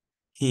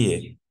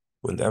 Here,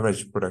 when the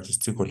average product is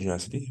still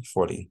continuously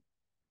falling,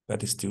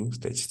 that is still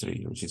stage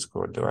 3, which is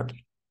called the what?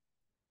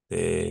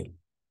 The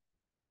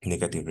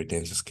negative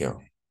returns to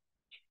scale.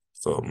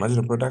 So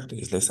marginal product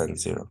is less than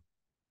 0.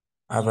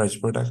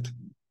 Average product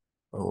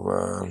of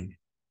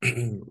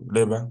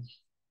labor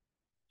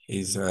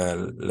is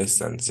less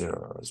than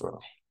 0 as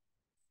well.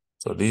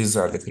 So these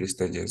are the 3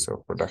 stages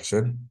of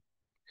production.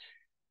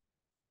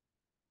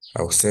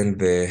 I'll send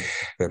the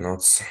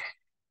notes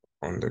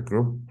on the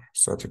group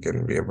so that you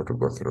can be able to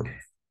go through.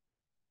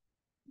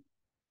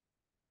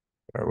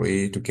 Are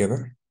we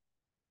together?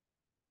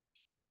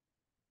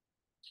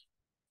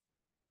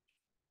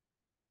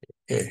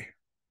 Okay.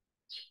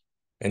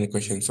 Any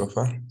questions so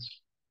far?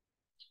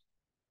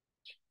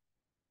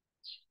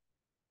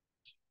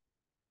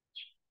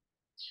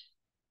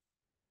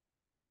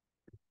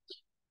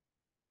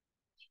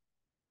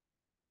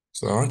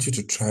 So I want you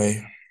to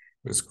try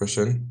this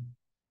question.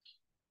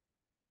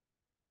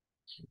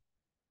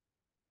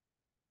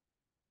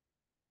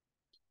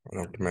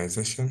 On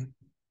optimization.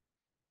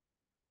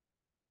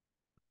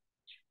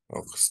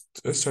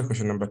 Let's try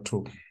question number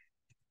 2.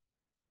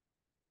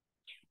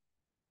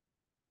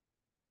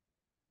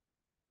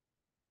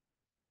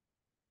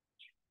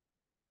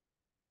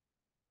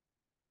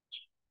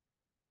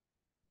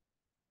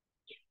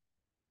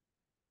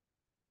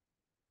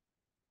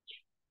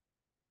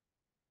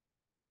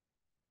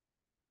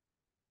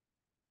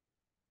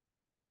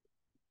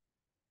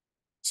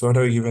 So what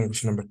are we given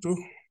question number 2?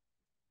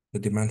 The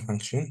demand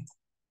function.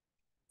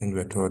 And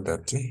we're told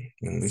that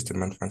in this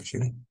demand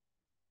function,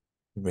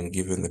 we've been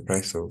given the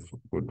price of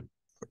good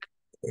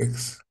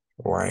X,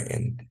 Y,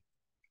 and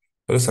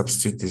let's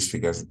substitute these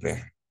figures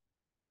there.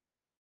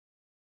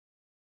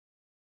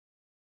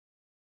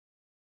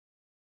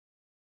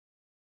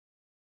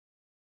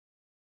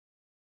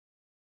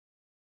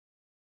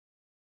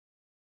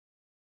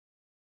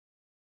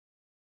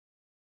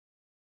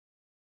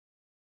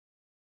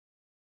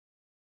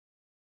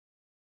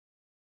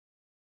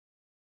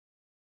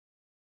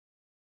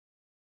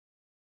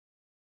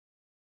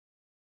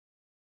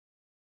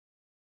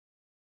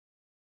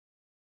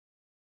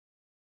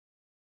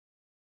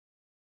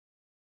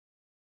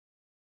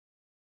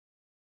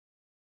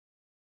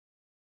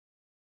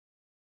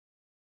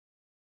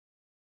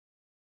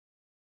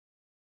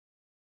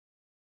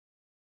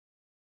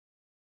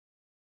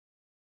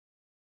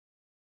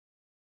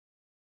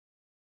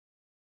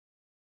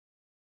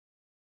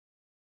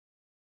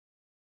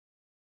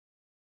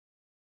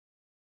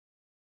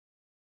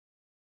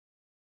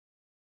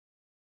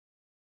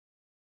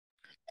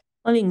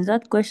 Only in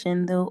that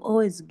question, they'll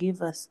always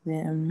give us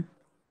the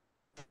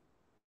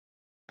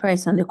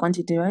price and the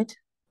quantity, right?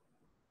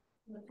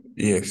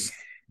 Yes.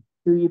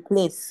 To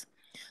replace.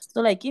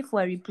 So like if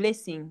we're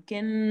replacing,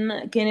 can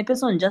a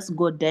person just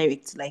go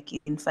direct, like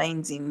in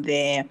finding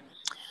the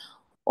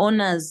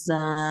owners,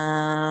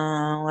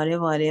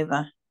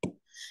 whatever?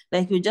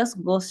 Like you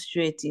just go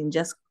straight in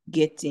just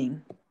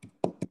getting.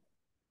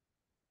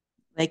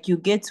 Like you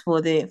get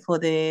for the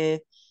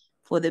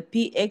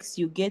PX,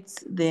 you get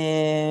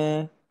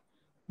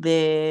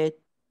the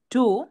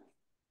 2.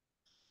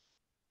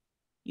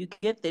 You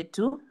get the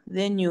 2,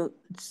 then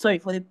sorry,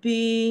 for the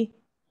P,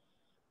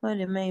 what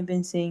am I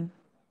even saying?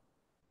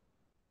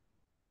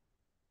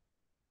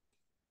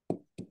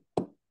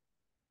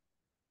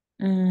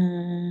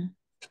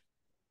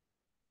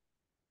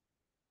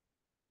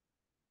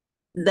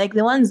 Like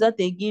the ones that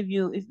they give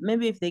you,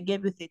 if they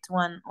gave you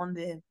 31 on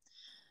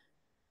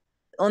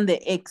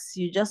the X,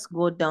 you just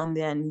go down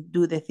there and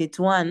do the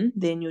 31,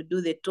 then you do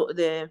the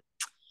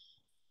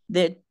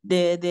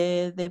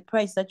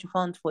price that you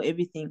found for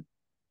everything.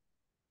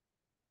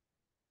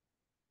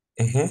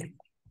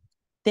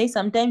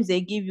 Sometimes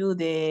they give you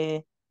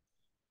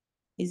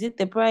is it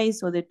the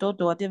price or the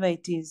total, whatever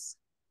it is?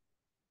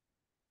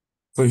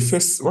 So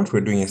first, what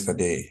we're doing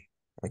yesterday,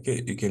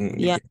 okay, you can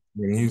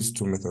use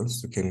 2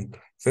 methods. You can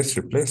first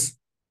replace.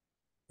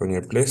 When you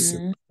replace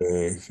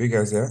the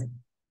figures here,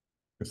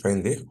 you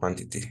find the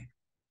quantity.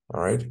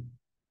 All right.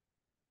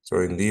 So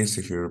in this,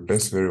 if you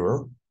replace very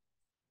well,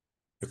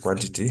 the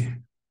quantity,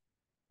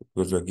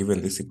 because we're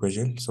given this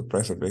equation, so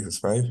price of X is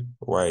 5,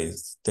 Y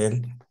is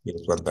 10,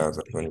 is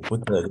 1,000. When you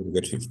put that, you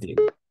get 15.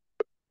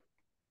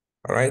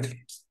 All right.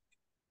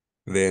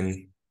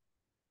 Then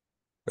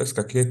let's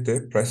calculate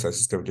the price of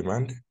system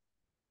demand.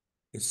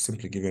 It's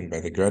simply given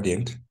by the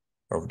gradient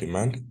of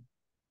demand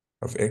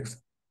of X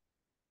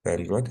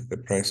times what? The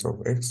price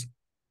of X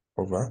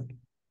over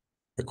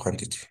the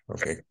quantity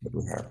of X that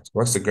we have. So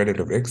what's the gradient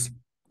of X?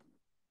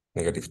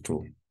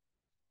 -2.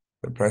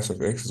 The price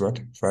of X is what?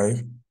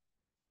 5.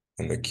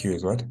 And the Q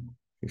is what?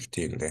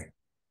 15 there.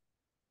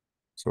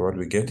 So what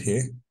we get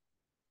here,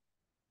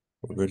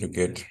 we're going to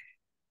get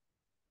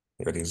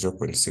negative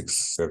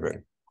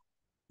 0.67.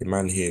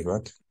 Demand here is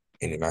what?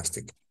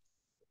 Inelastic.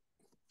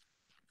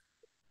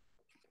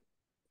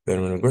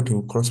 Then when we go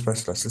to cross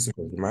price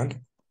elasticity of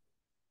demand,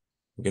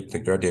 we get the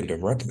gradient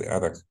of what? The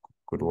other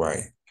good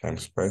Y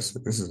times price.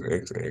 This is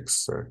X.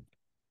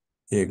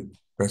 Here,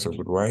 price of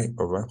good Y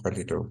over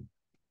quantity of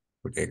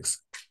good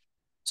X.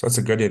 So that's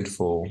the gradient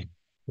for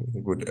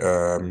good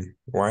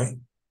Y,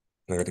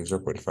 negative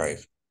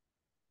 0.5.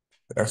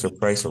 The actual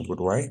price of good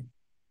Y,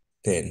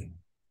 10.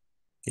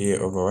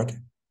 Here over what?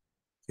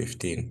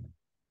 15.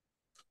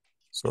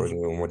 So when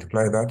you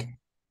multiply that,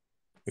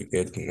 you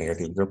get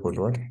negative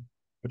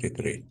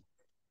 0.33.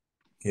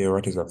 Here,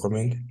 what is our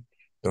comment?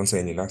 Don't say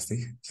any elastic.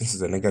 Since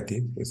it's a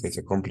negative, it's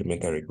a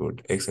complementary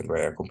good. X and Y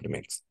are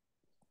complements.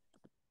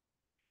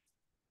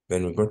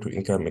 Then we go to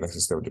income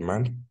elasticity of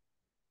demand.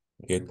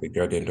 Get the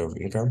gradient of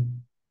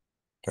income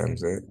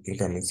times the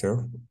income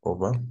itself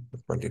over the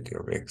quantity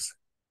of X.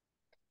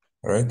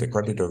 All right, the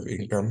quantity of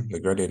income, the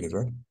gradient is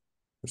what?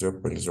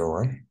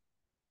 0.01.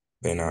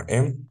 Then our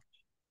M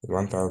is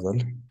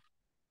 1000.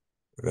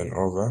 Then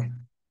over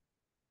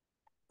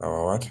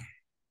our what?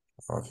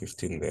 Our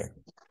 15 there.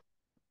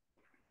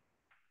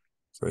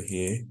 So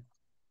here,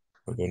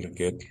 we're going to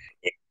get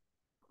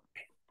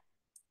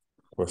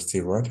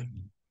positive what?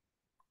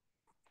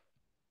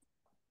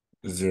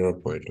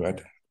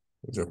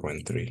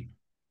 0.3.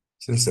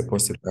 Since the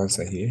positive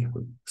answer here,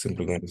 we're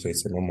simply going to say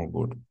it's a normal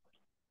good.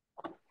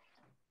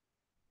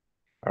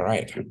 All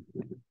right.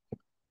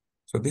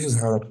 So this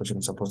is how that question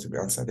is supposed to be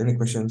answered. Any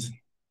questions?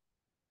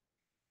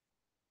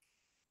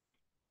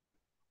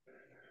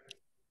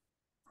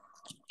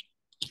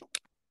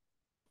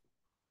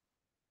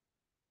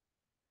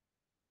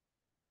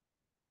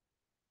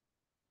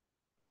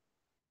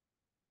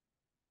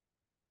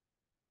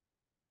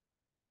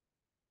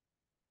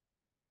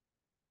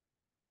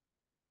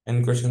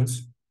 Any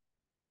questions?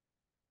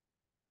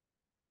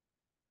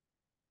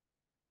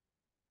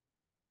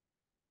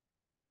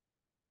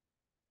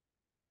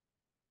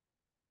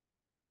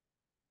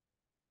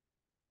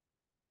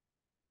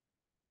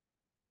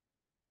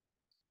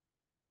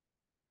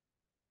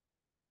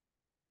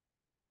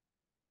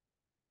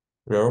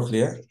 We are all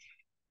clear?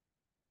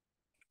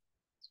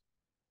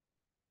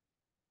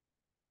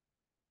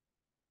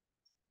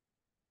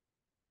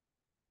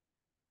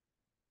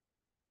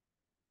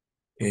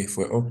 If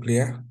we're all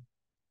clear,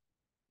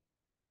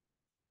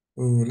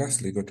 we will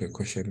lastly go to a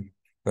question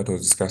that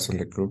was discussed on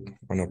the group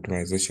on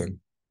optimization.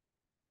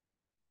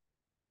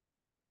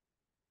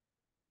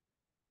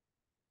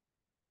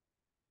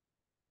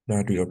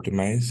 Now do we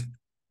optimize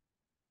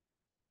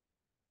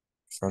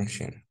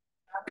function?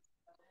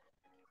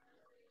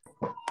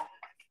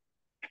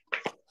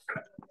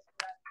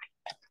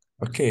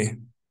 Okay.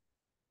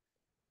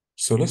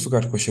 So let's look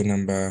at question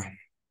number,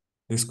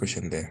 this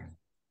question there.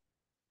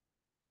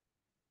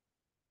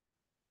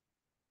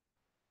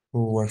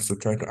 Who wants to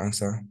try to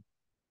answer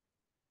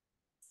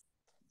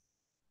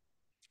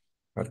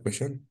that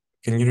question?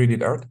 Can you read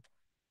it out?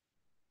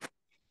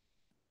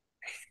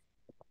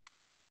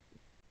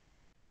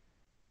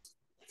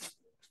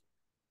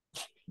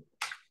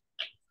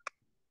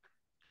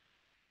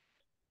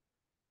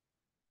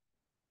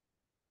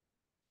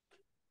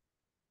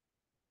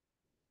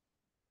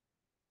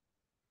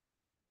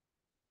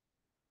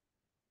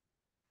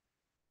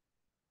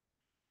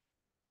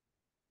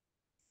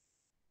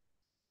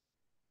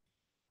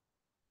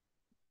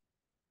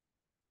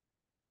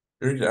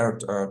 Read it out,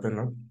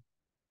 Penlo.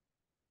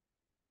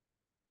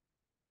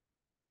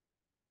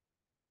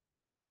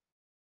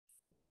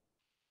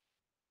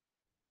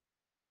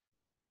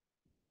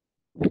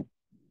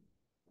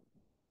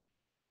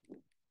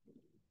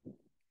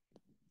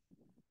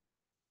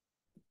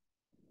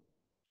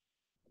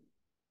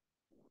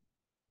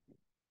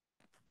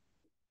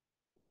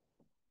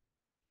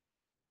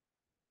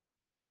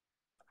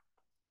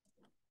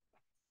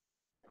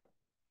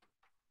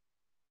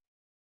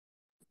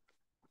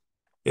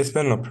 Yes,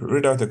 Penlo,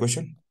 read out the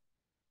question.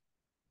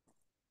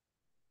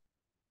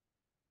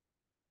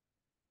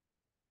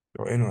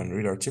 Or anyone,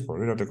 read out, Chico,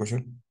 read out the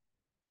question.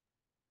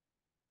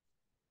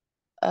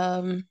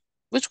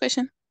 Which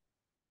question?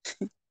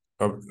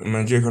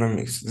 Managerial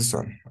economics, this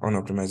one, on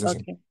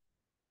optimization. Okay.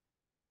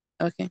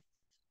 Okay.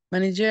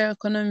 Managerial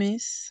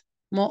economists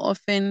more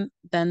often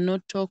than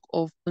not talk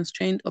of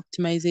constraint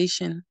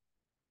optimization.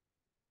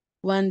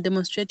 1.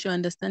 Demonstrate your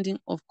understanding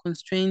of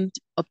constraint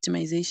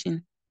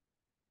optimization.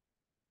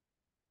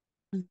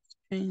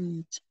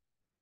 Constraint.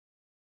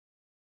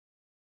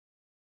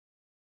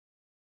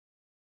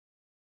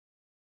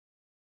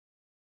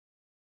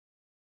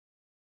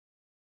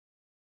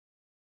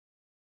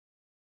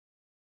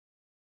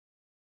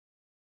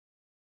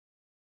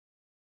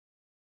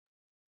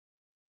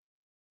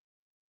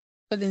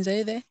 Collins, are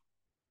you there?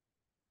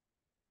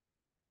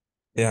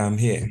 Yeah, I'm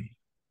here.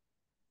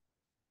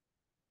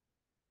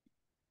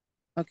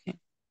 Okay.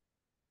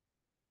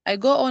 I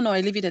go on or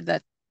I leave it at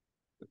that?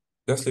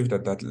 Just leave it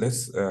at that.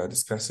 Let's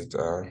discuss it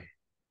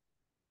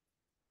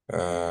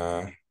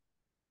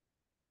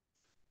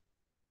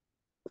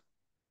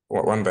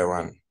one by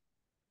one.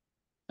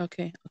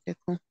 Okay,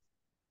 cool.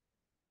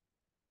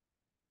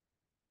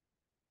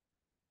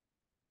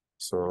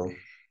 So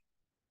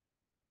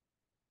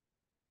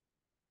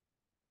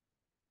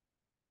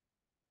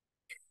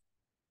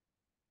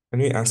can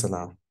we answer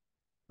now?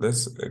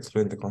 Let's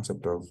explain the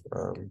concept of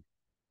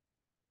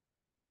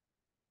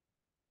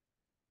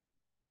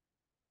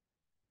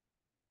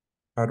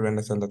how do we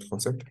understand that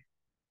concept?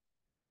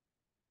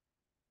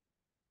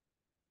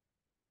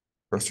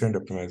 Constraint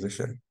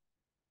optimization.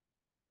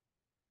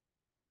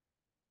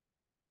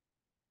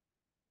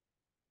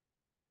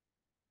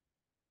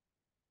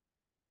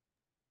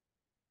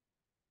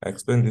 I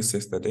explained this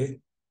yesterday.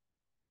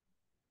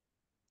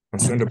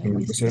 Constraint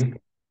optimization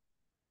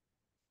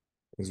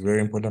is a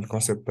very important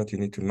concept that you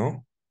need to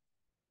know.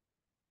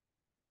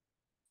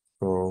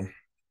 So,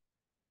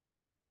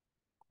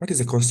 what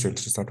is a constraint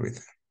to start with?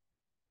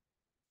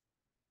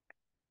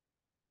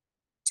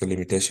 It's a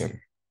limitation.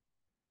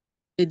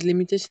 A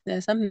limitation.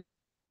 There's something.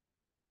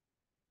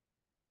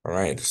 All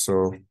right.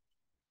 So,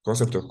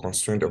 concept of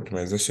constraint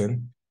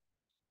optimization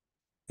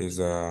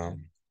is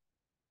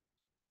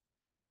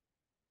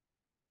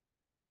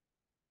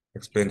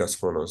explained as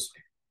follows.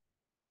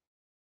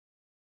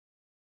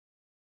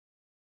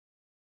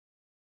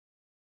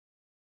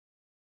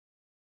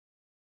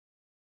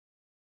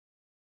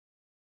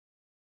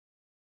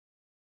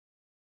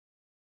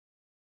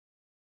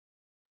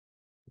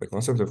 The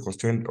concept of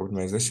constraint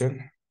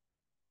optimization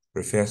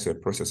refers to a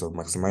process of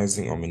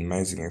maximizing or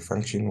minimizing a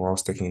function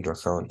whilst taking into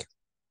account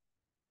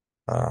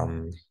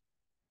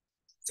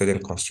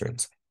certain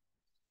constraints.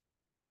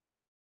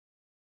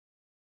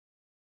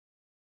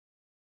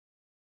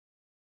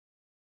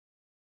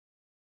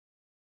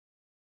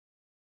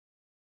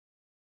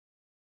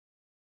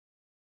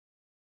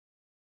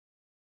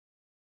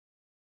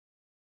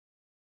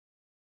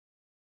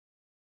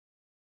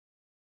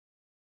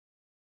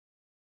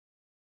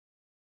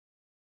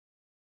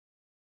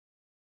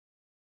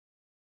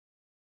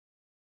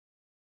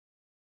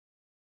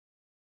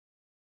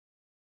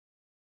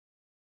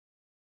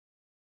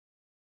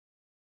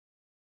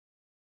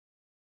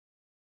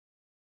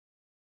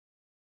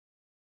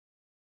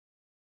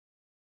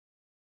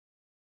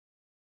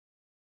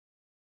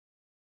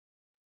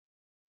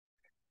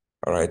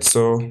 All right,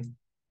 so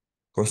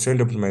constraint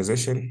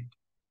optimization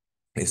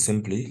is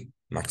simply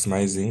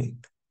maximizing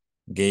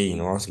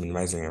gain whilst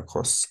minimizing your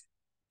costs.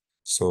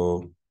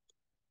 So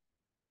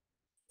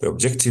the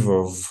objective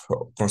of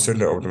constraint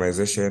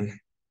optimization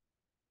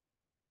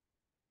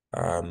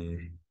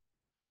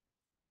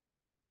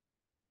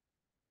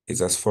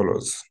is as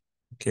follows,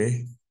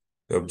 okay?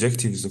 The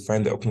objective is to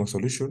find the optimal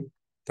solution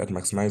that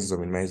maximizes or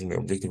minimizing the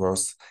objective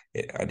whilst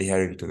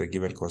adhering to the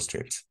given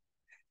constraints.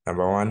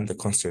 Number one, the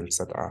constraints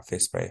that are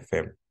faced by a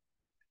firm.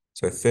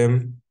 So a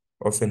firm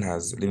often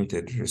has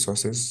limited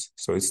resources,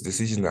 so its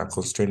decisions are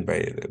constrained by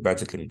the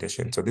budget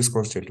limitation. So this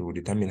constraint will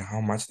determine how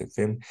much the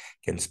firm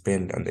can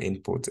spend on the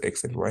inputs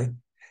X and Y,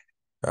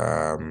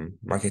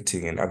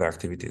 marketing and other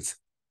activities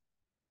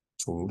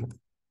to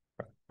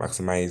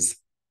maximize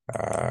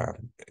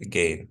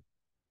gain.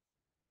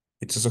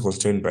 It's also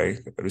constrained by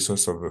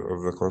resource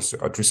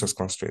resource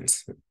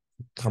constraints.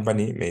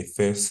 Company may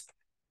face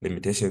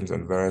limitations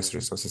on various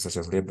resources such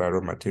as labor,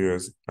 raw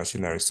materials,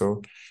 machinery.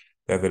 So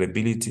the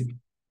availability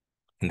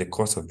and the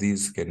cost of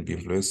these can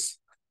influence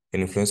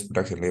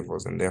production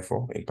levels and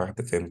therefore impact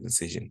the firm's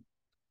decision.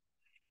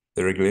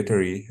 The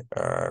regulatory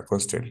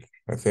constraint.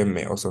 A firm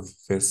may also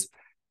face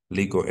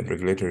legal and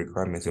regulatory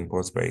requirements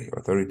imposed by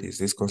authorities.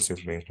 These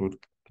constraints may include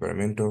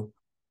environmental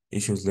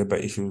issues, labor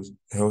issues,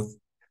 health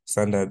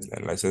standards,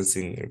 and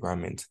licensing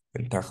requirements,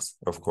 and tax,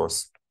 of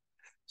course.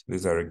 So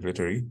these are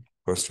regulatory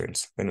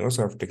constraints. Then we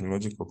also have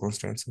technological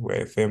constraints,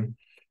 where a firm,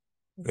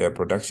 their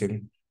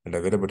production and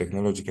available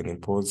technology can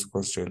impose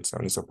constraints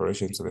on its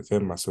operations, so the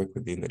firm must work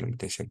within the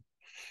limitation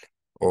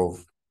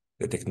of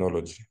the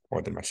technology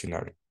or the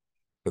machinery.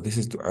 So this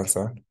is to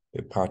answer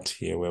the part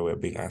here where we're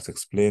being asked to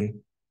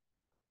explain,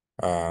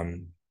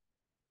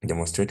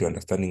 demonstrate your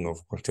understanding of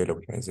constraint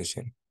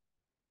optimization,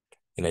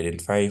 and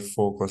identify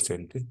 4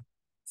 constraints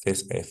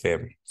faced by a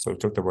firm. So we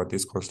talked about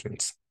these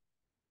constraints,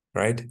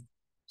 right?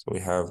 So we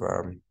have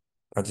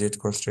budget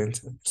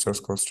constraints, resource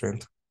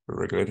constraints,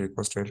 regulatory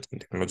constraints,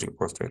 and technological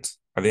constraints.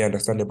 Are they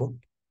understandable?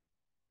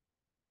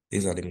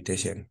 These are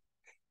limitations.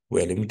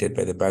 We're limited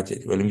by the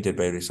budget, we're limited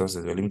by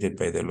resources, we're limited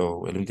by the law,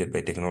 we're limited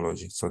by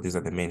technology. So these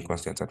are the main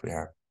constraints that we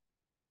have.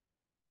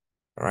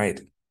 All right.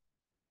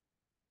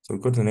 So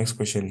we go to the next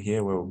question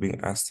here where we're being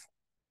asked.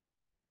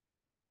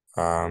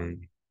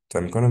 Some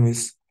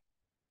economists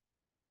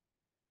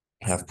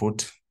have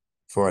put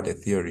forward a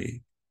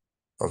theory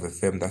of a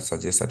firm that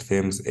suggests that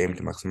firms aim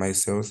to maximize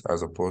sales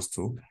as opposed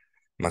to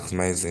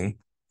maximizing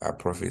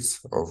profits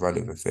or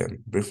value of a firm.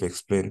 Briefly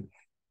explain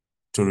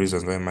 2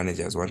 reasons why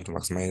managers want to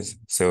maximize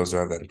sales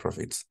rather than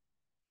profits.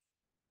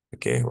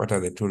 Okay, what are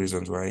the 2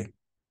 reasons why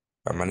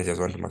managers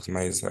want to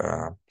maximize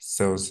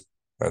sales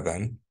rather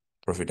than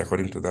profit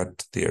according to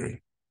that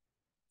theory?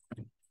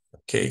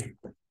 Okay,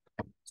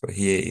 so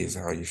here is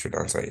how you should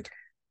answer it.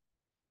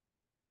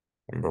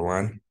 Number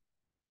 1,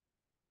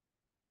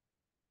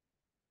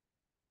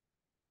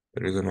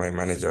 the reason why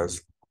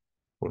managers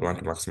would want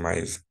to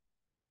maximize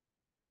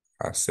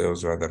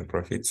sales rather than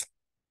profits.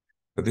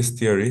 So this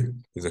theory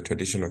is a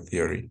traditional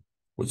theory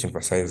which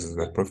emphasizes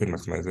that profit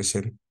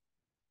maximization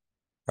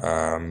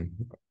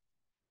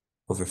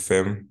of a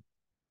firm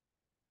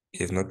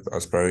is not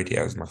as priority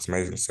as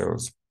maximizing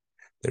sales.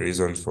 The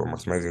reasons for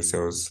maximizing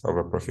sales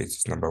over profits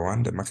is number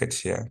 1, the market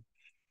share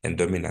and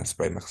dominance.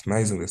 By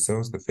maximizing the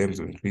sales, the firms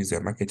will increase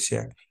their market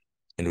share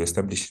and will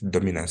establish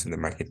dominance in the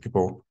market.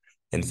 People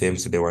and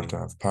firms today want to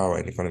have power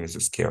and economies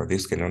of scale.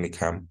 This can only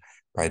come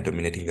by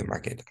dominating the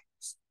market.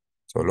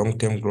 So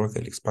long-term growth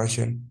and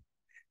expansion,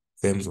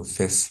 firms will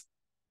first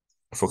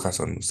focus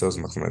on sales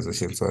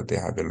maximization so that they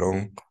have a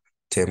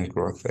long-term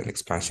growth and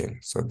expansion.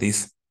 So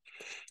this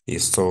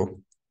is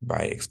so by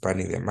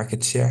expanding their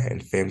market share,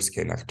 and firms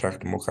can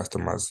attract more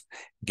customers,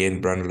 gain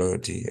brand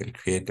loyalty, and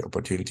create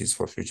opportunities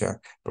for future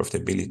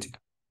profitability.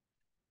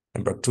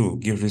 Number two,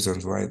 give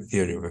reasons why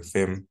theory of a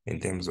firm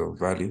in terms of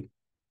value.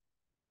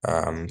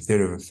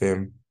 Theory of a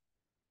firm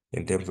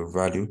in terms of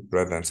value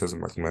rather than sales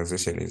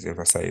maximization is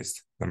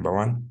emphasized. Number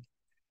one,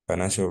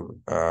 financial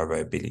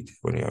viability.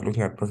 When you are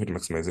looking at profit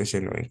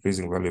maximization or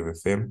increasing value of a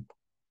firm,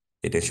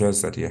 it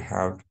ensures that you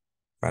have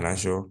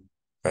financial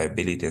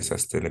viability and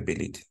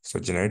sustainability. So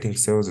generating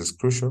sales is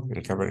crucial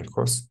in covering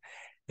costs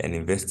and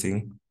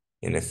investing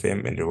in a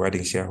firm and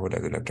rewarding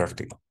shareholders and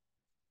attracting.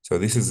 So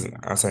this is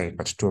answering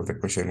part 2 of the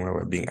question where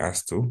we're being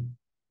asked to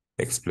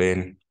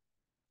explain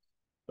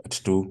part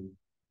 2,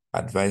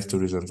 advise 2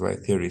 reasons why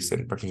theorists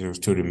and practitioners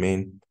still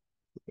retain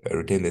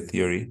the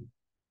theory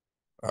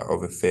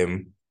of a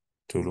firm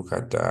to look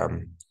at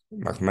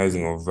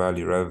maximizing of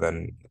value rather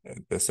than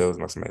the sales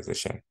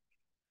maximization.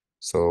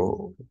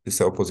 So this is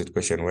the opposite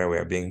question where we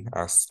are being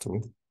asked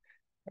to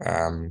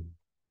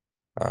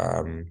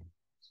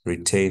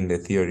retain the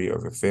theory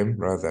of a firm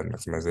rather than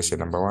maximization.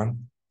 Number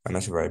one,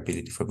 financial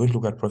viability. If we're going to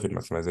look at profit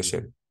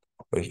maximization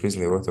or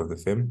increasing the worth of the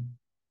firm,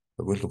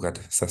 we're going to look at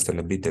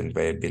sustainability and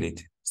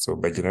viability. So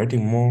by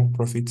generating more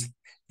profits,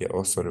 you're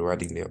also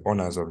rewarding the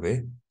owners of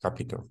the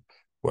capital,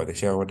 who are the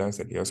shareholders,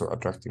 and you're also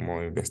attracting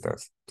more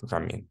investors to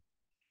come in.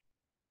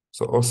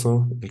 So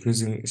also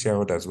increasing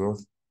shareholders'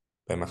 wealth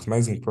by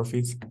maximizing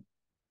profits,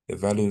 the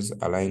values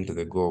align to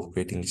the goal of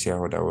creating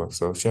shareholder wealth.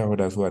 So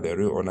shareholders who are the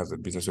real owners of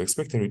the business will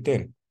expect a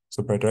return.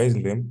 So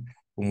prioritizing them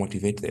will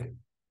motivate them,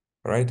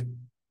 all right?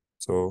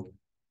 So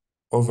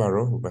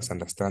overall, we must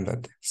understand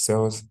that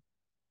sales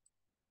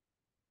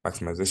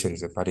maximization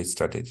is a valid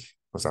strategy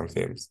for some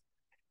firms.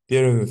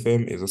 Theory of the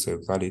firm is also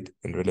a valid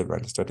and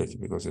relevant strategy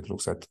because it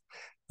looks at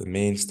the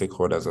main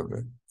stakeholders of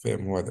the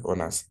firm who are the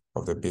owners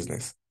of the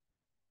business.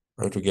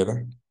 Are we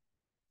together?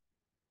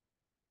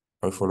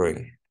 Are we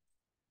following?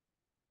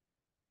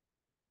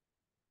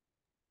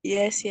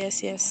 Yes,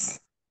 yes, yes.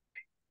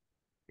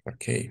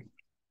 Okay.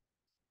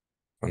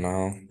 So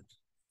now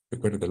we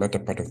go to the latter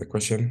part of the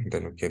question,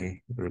 then we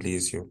can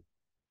release you.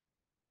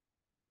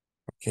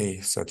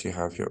 Okay, so that you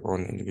have your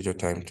own individual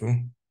time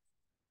to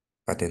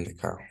attend the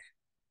car.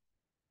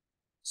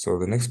 So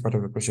the next part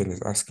of the question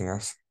is asking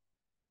us,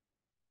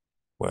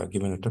 we're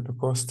given the total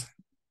cost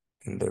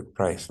and the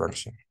price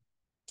function.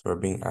 So we're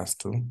being asked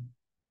to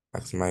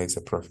maximize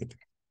the profit.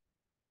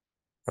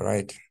 All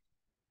right.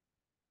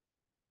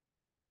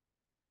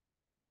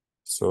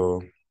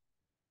 So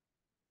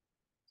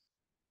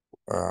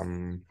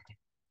in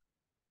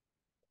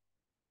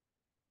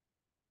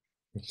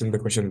the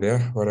question there,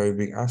 what are we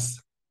being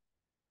asked?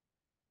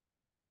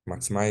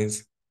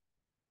 Maximize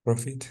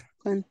profit.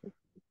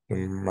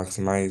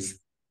 Maximize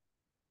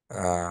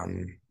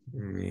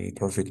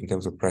profit in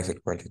terms of price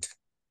and quantity.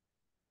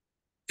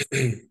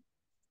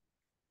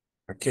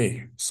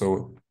 Okay,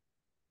 so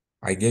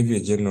I gave you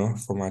a general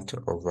format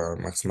of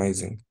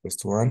maximizing.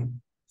 First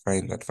one,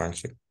 find that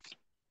function.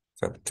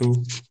 Step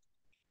 2,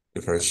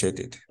 differentiate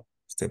it.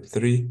 Step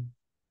 3,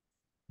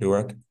 do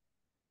what?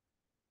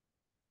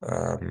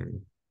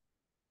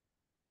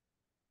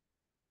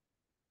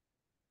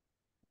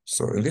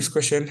 So in this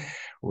question,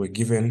 we're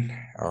given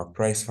our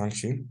price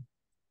function.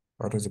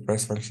 What was the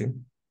price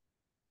function?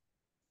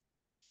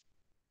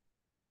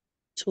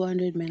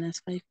 200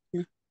 minus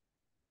 5Q.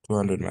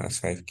 200 minus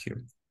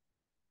 5Q.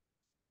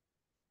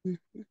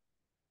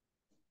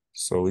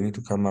 So we need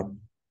to come up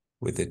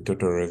with the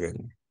total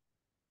revenue.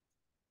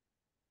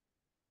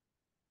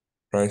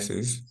 Price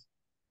is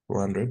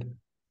 200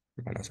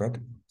 minus what?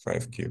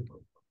 5Q.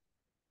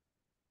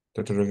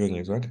 Total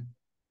revenue is what?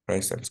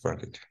 Price times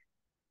quantity.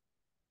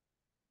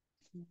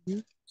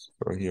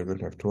 So here we're going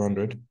to have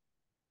 200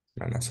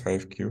 minus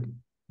 5Q.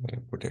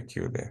 And put a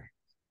Q there.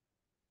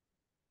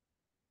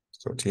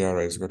 So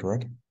TRI is equal to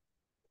what?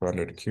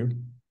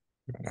 200Q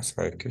minus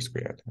 5Q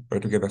squared. Are we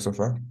together so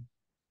far?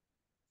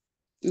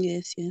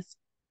 Yes, yes.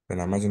 Then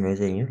our margin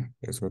revenue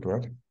is equal to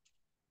what?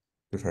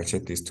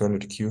 Differentiate this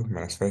 200Q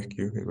minus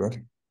 5Q is what?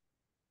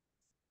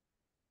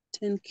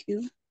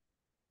 10Q.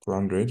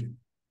 200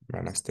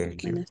 minus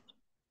 10Q. Minus.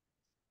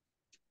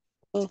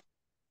 Oh,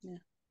 yeah.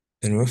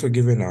 Then we're also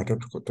given our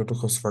total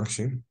cost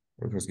function,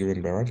 which was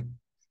given by what?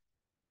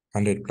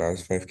 100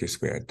 plus 5Q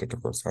squared. Total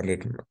cost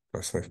 100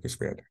 plus 5Q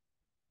squared.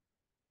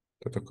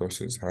 Total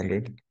cost is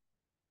 100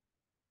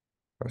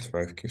 plus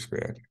 5Q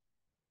squared.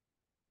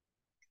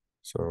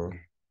 So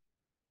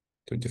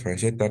to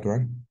differentiate that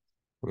one,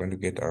 we're going to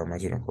get our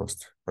marginal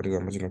cost. What is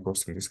our marginal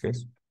cost in this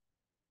case?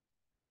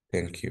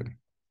 10Q.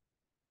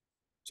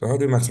 So how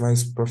do we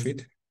maximize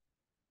profit?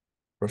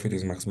 Profit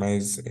is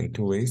maximized in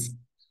 2 ways.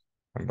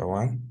 Number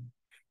one,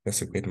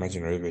 let's equate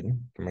marginal revenue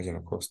to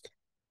marginal cost.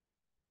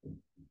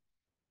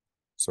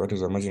 So what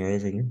is our marginal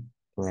revenue?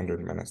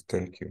 200 minus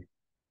 10Q.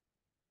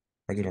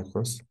 Marginal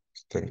cost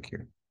is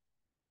 10Q.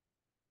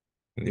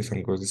 And this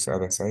one goes this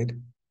other side,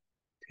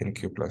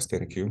 10Q plus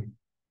 10Q.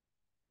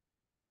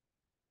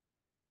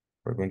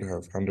 We're going to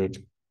have 100,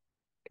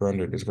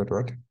 200 is equal to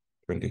what?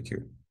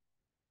 20Q.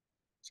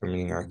 So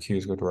meaning our Q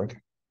is equal to what?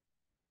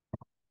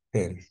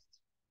 10.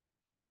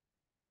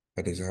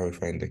 That is how we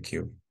find the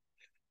Q.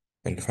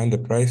 And to find the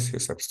price, you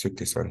substitute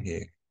this one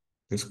here.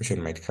 This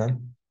question might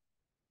come.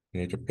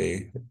 You need to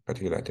pay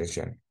particular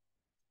attention.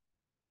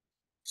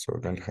 So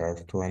we're going to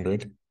have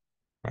 200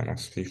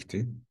 minus 50,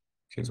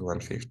 which is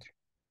 150.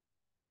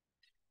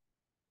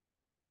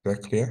 Is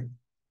that clear?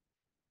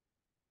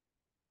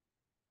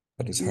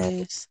 That is how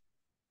Yes.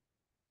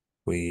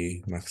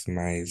 we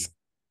maximize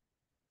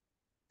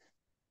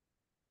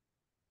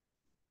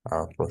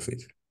our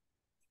profit.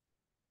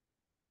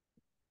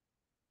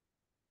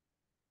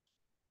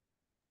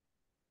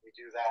 We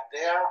do that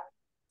there,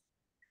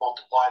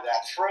 multiply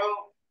that through,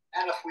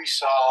 and if we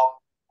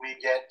solve, we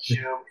get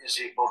Q is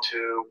equal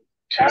to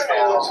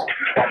 2,000.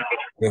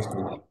 Yes,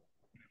 please.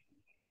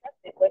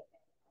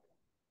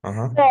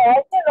 Uh-huh. So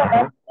I cannot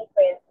ask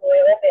difference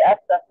when they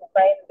ask us to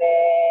find the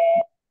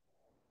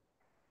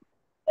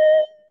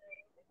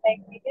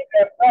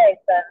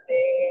price and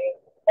the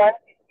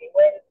quantity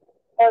when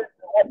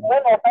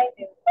we're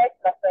finding price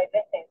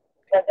maximization,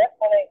 we're just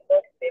following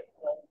those steps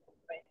of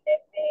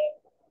differentiating.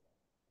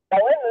 But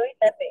when we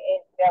reach at the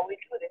end, yeah, we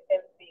do the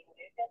same thing.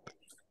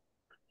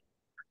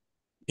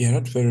 You're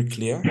not very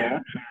clear.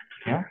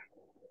 Sorry,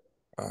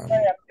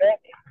 I'm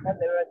driving on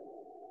the road.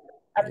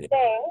 I'm Yeah.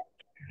 saying,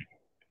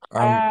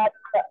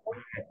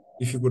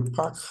 If you could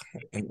park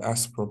and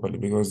ask properly,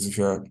 because if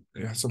you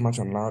have so much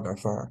on loud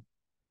after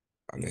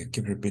and I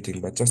keep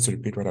repeating, but just to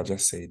repeat what I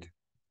just said,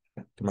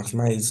 to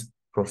maximize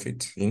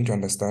profit, you need to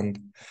understand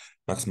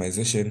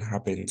maximization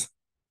happens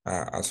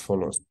as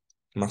follows.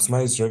 To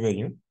maximize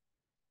revenue,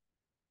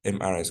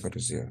 MR is equal to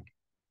 0.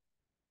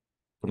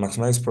 To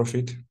maximize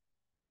profit,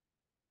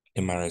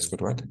 MR is equal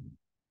to what?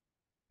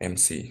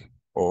 MC,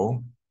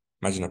 or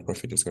marginal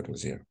profit is equal to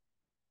 0.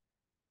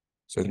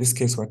 So in this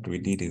case, what we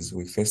did is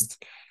we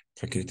first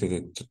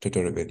calculated the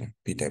total revenue,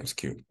 P times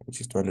Q, which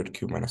is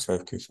 200Q minus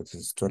 5Q. So this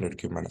is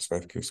 200Q minus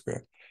 5Q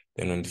squared.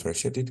 Then when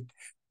differentiated,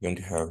 we're going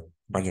to have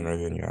marginal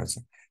revenue as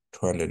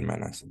 200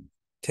 minus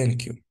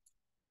 10Q.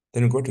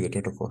 Then we go to the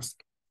total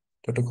cost.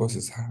 Total cost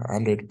is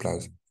 100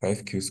 plus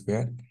 5Q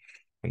squared.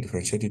 When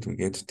differentiated, we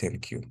get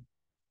 10Q.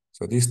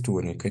 So these two,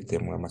 when you get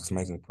them, we're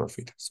maximizing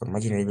profit. So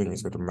marginal revenue is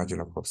equal to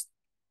marginal cost.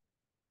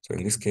 So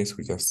in this case,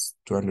 we just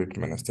 200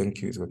 minus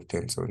 10Q is equal to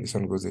 10. So when this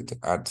one goes, it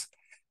adds.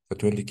 So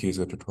 20Q is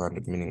equal to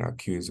 200, meaning our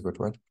Q is equal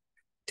to what?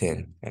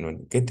 10. And when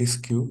you get this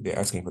Q, they're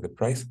asking for the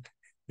price.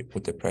 We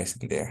put the price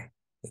in there,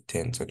 the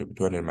 10. So it will be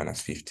 200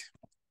 minus 50.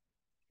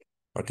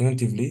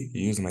 Alternatively,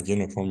 you use my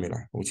general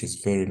formula, which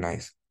is very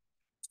nice.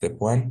 Step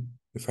 1,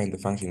 you find the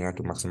function you have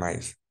to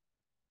maximize.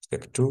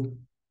 Step 2,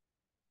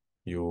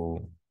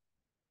 you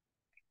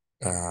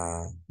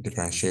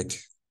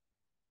differentiate.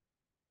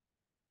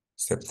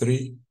 Step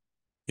 3,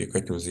 you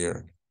equate to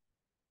 0.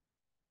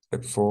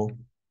 Step 4,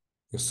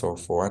 you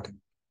solve for what?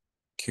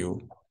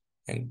 Q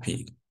and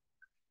P.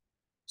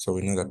 So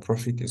we know that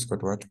profit is equal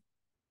to what?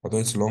 Although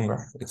it's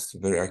longer, it's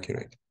very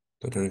accurate.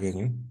 Total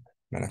revenue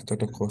minus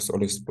total cost,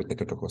 always put the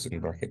total cost in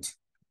brackets.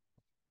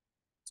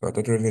 So our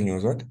total revenue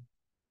is what?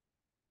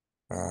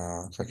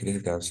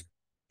 Calculated as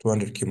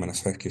 200Q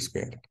minus 5Q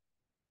squared.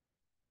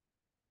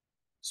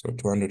 So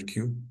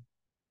 200Q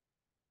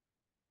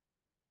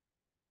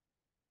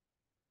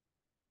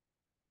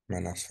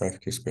minus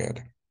 5Q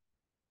squared.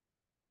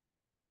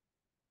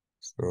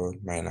 So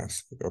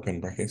minus,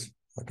 open brackets,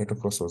 our total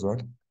cost was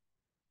what?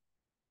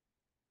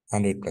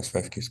 100 plus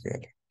 5Q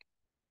squared.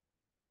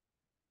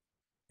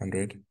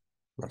 100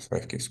 plus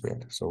 5Q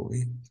squared. So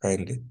we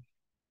find the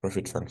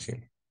profit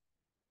function.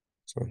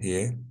 So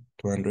here,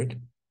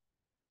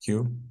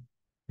 200Q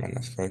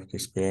minus 5Q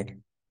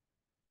squared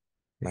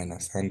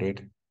minus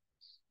 100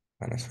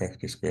 minus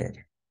 5Q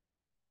squared.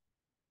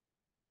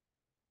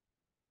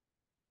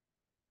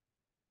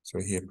 So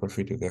here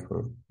profit is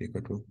therefore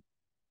equal to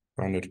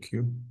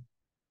 200Q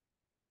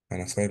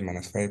minus 5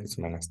 is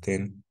minus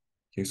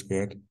 10Q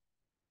squared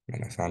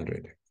minus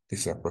 100.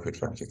 This is a profit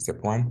function.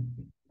 Step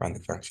 1, find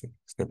the function.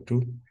 Step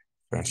 2,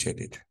 differentiate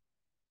it.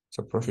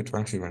 So profit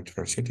function, when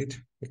differentiated,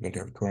 we're going to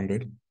have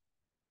 200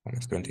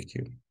 minus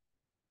 20Q.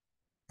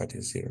 That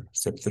is 0.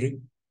 Step 3,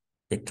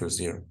 get to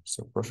 0.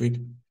 So profit,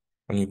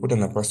 when you put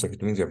an apostrophe,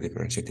 it means you have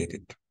differentiated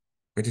it.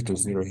 Get it to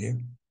 0 here.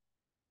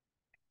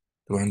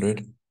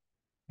 200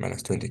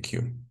 minus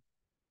 20Q.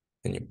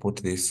 Then you put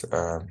this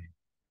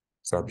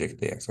subject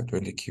there. So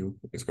 20Q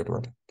is equal to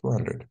what?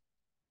 200.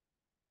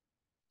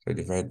 So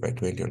divide by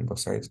 20 on both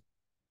sides.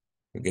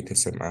 You get the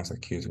same answer.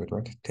 Q is equal to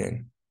what?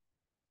 10.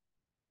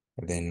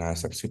 And then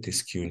substitute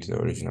this Q into the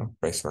original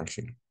price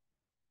function.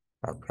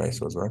 Our price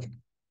was what?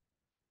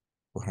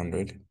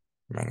 200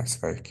 minus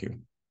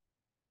 5Q.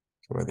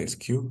 So where there's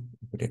Q,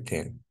 put a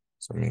 10.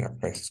 So meaning our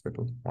price is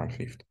equal to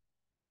 150.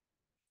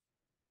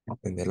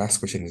 Then the last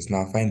question is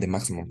now find the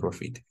maximum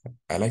profit.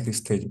 I like this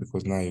stage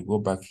because now you go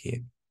back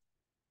here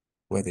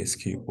where there's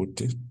Q, put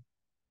it.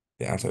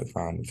 The answer we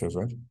found, which was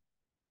what?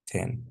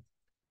 10.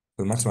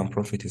 The maximum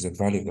profit is the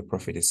value of the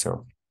profit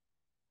itself.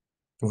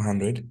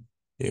 200,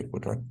 you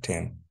put what?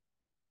 10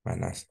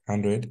 minus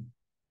 100,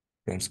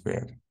 10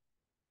 squared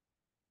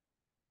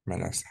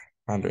minus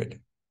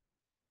 100.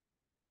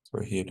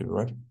 So here to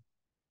what?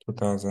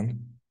 2000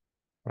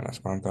 minus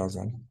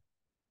 1000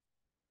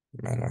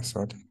 minus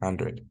what?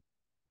 100.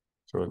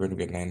 So we're going to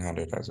get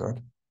 900 as what?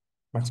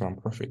 Maximum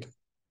profit.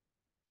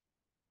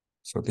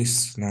 So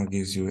this now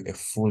gives you a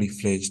fully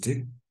fledged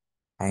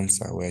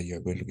answer where you're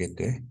going to get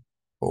the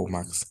whole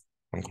marks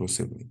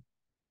conclusively.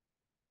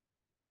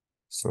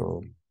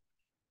 So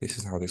this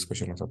is how this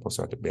question was supposed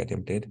to be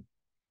attempted.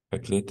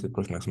 Calculate the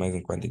profit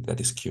maximizing quantity, that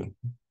is Q,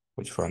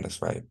 which you found as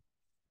 5.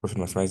 Profit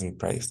maximizing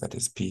price, that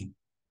is P,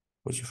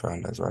 which you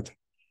found as what?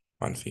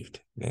 1/5.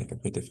 Then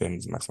calculate the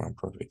firm's maximum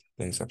profit.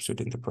 Then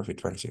substitute in the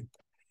profit function.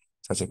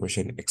 Such a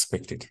question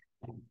expected.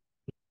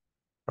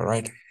 All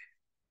right.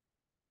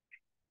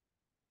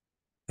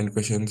 Any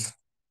questions?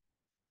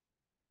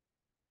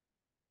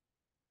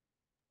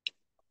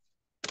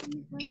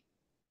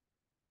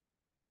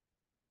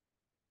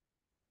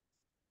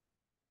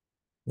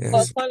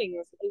 Yes.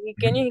 Calling.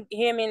 Can you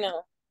hear me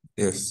now?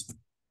 Yes.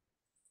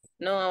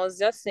 No, I was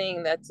just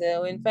saying that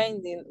when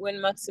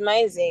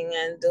maximizing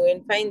and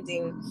when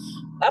finding,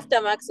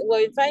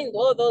 we find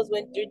all those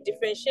when to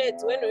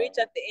differentiate, when we reach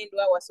at the end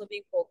where we're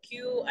solving for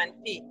Q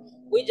and P,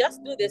 we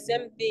just do the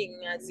same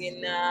thing as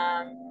in,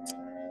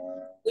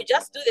 we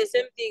just do the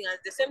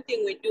same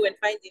thing we do when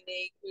finding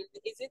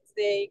is it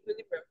the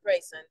equilibrium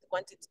price and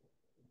quantity?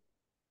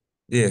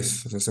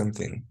 Yes, it's the same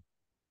thing.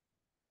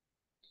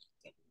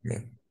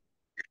 Yeah.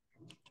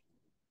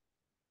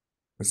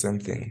 The same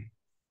thing.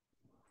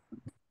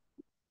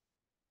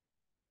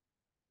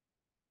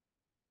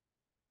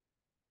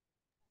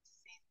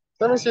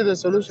 Let me see the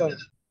solution.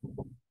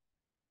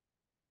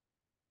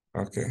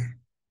 Okay.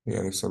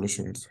 Yeah, the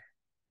solutions.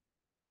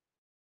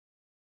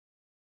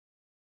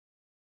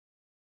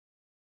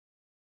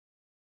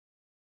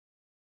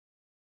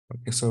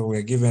 Okay, so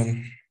we're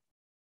given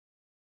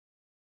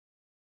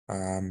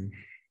a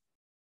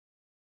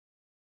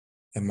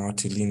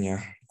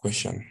multilinear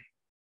question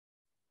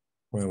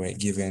where we're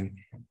given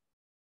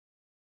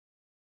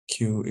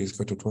Q is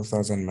equal to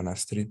 12,000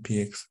 minus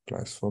 3px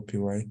plus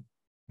 4py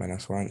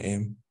minus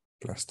 1m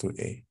plus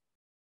 2a.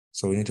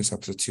 So we need to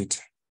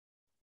substitute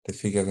the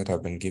figures that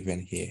have been given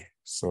here.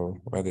 So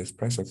where there's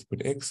price of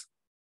good x,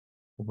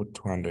 we'll put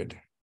 200.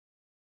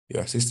 You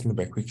assist me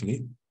by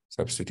quickly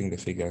substituting the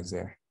figures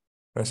there.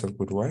 Price of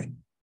good y,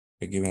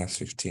 you're giving us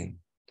 15.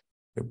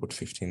 We put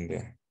 15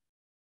 there.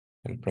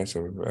 And price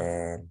of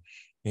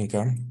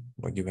income,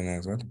 we're given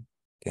as what?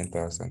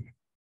 10,000.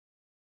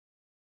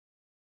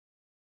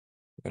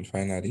 And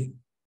finally,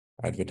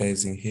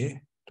 advertising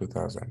here,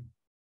 2,000.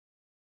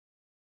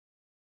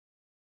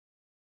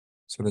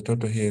 So the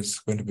total here is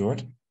going to be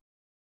what?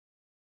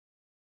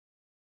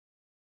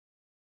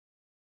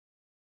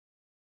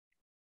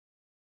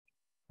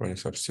 When you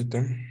substitute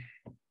them,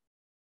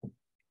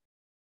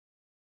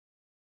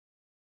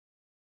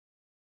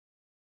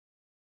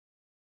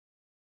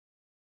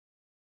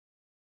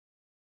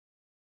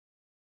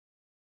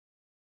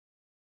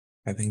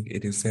 I think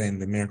it is there in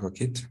the miracle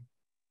kit.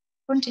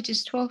 Quantity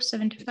is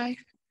 1275.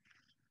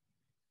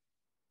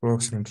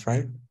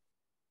 1275.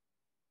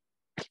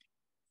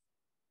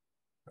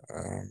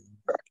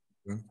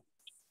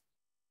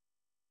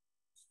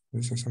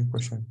 This is some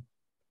question.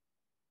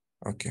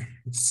 Okay,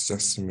 it's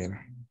just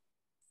similar.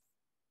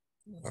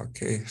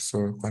 Okay,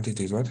 so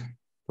quantity is what?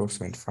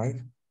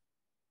 1275.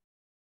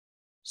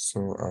 So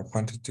our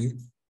quantity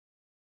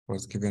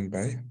was given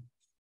by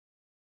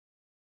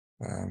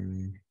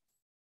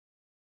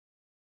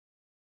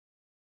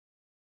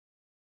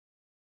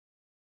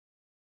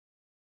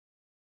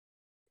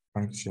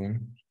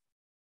function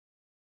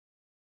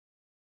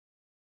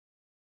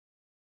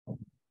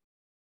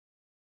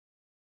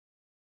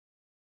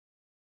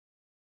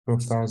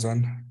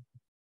 $12,000.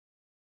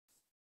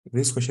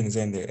 This question is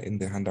in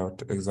the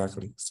handout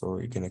exactly, so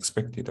you can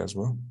expect it as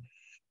well.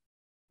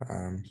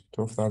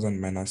 12,000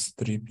 minus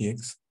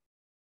 3px.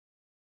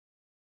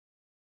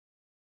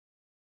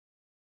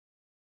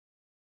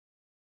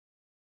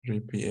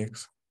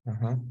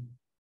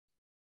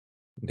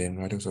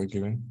 Then what else are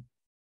given?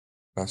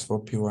 Plus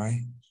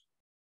 4py.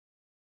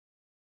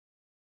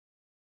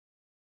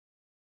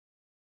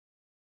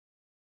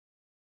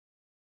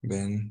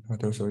 Then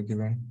what else are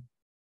given?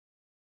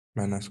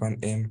 Minus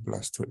 1m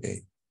plus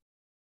 2a.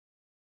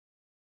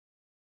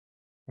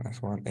 Minus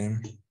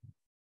 1m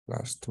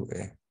plus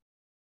 2a.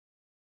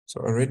 So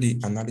already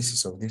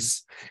analysis of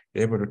this,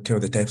 you're able to tell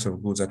the types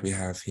of goods that we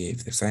have here.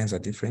 If the signs are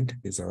different,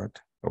 these are what?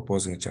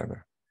 Opposing each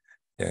other.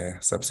 Yeah,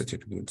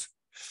 substitute goods.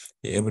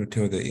 You're able to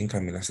tell the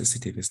income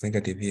elasticity. If it's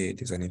negative here,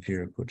 it is an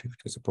inferior good. If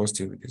it's a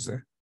positive, it is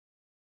a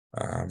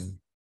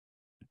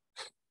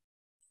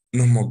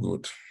normal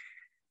good.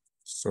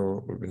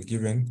 So we've been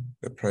given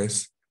the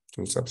price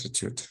to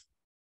substitute.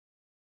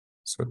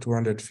 So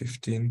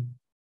 215,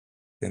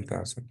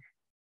 10,000.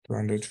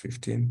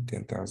 215,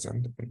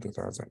 10,000, and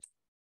 2,000.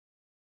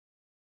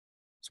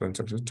 So in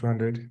substitute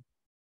 215,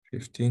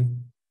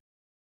 15,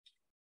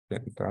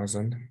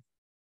 10,000,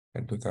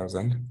 and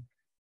 2,000.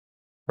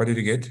 What did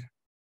you get?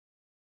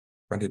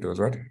 Quantity was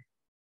what?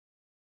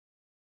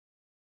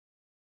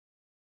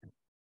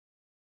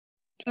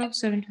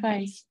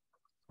 1275.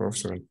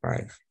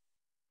 1275.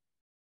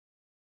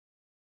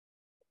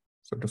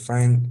 So to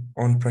find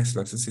on price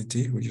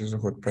elasticity, which is also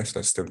called price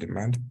elasticity of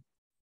demand,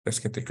 let's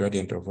get the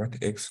gradient of what?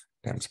 X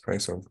times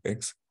price of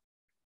X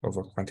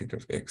over quantity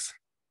of X.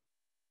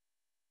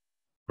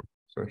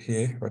 So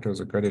here, what was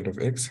the gradient of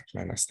X?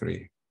 Minus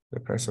 3. The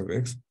price of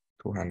X,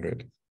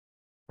 200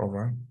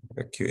 over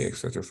the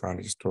QX that you found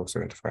is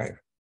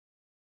 1275.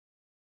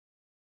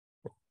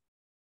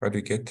 What do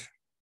we get?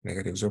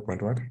 Negative 0.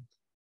 What?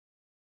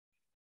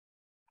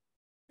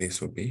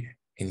 This would be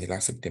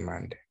inelastic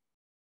demand.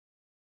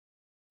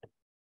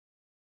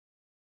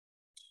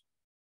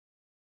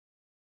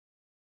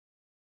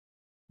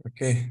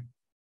 Okay.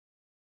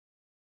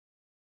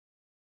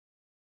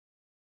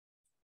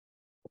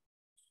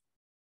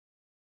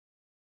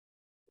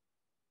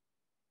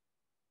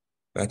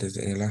 That is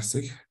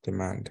inelastic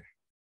demand.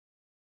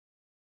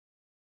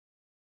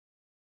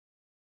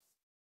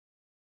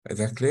 Is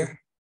that clear?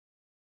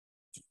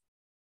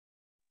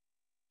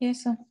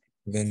 Yes, sir.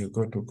 Then you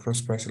go to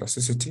cross price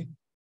elasticity.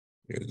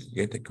 You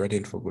get the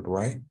gradient for good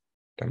Y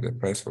times the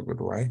price for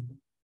good Y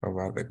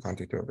over the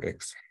quantity of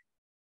X.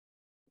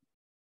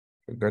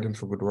 The gradient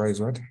for good Y is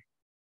what?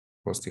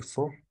 Positive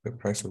 4. The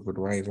price of good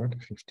Y is what?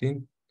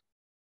 15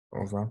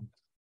 over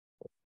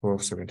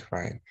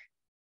 1275.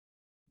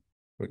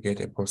 We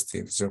get a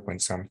positive 0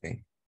 point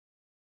something.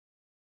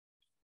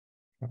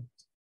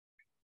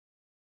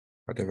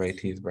 Whatever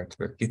it is, but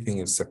the key thing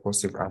is a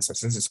positive answer.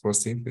 Since it's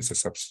positive, it's a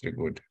substitute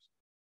good.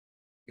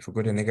 If we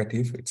go to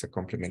negative, it's a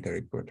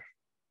complementary good.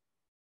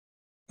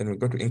 Then we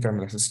go to income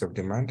elasticity of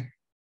demand.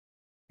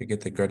 We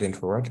get the gradient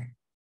for what?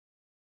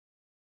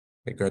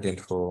 The gradient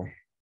for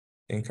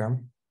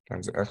income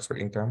times the actual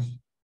income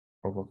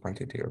over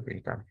quantity of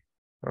income,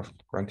 of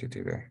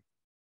quantity there.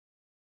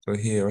 So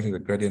here, what is the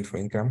gradient for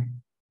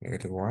income?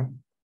 Negative 1.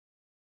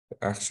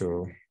 The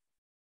actual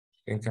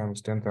income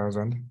is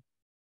 10,000.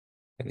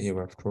 And here we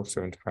have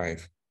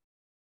 1275.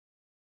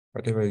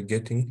 Whatever you're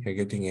getting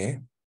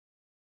a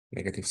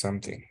negative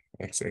something,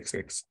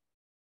 XXX.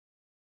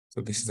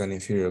 So this is an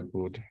inferior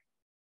good.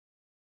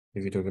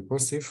 If it was a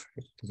positive,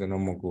 it is a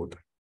normal good.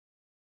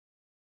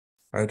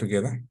 Are you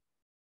together?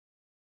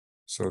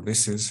 So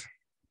this is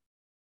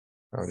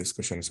how this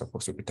question is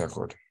supposed to be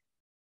tackled.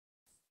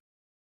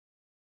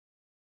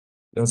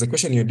 There was a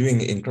question you're doing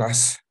in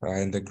class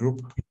in the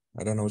group.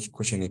 I don't know which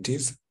question it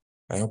is.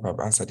 I hope I've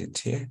answered it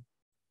here.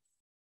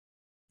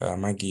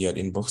 Maggie, you had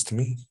inboxed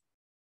me.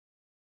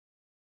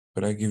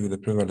 Could I give you the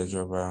privilege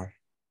of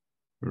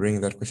bringing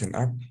that question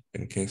up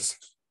in case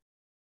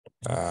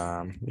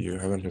you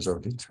haven't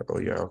resolved it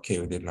or you're okay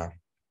with it now?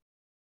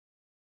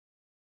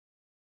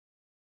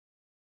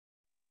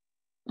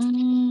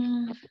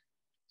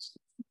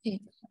 Okay.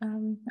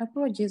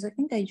 Apologies. I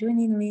think I joined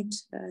in late.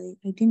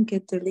 I didn't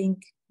get the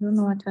link. I don't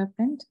know what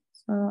happened.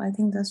 So I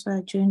think that's why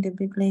I joined a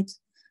bit late.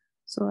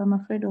 So I'm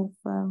afraid of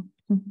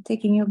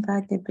taking you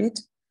back a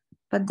bit.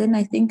 But then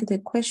I think the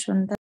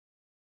question that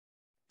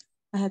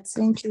I had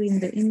sent you in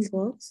the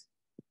inbox.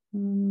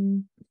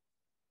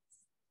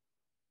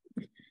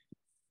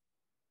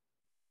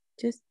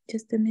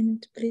 Just a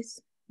minute,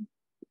 please.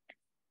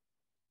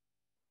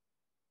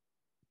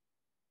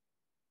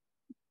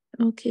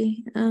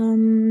 Okay.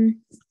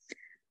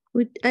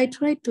 I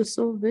tried to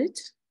solve it,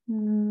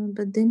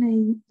 but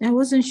then I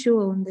wasn't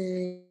sure on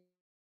the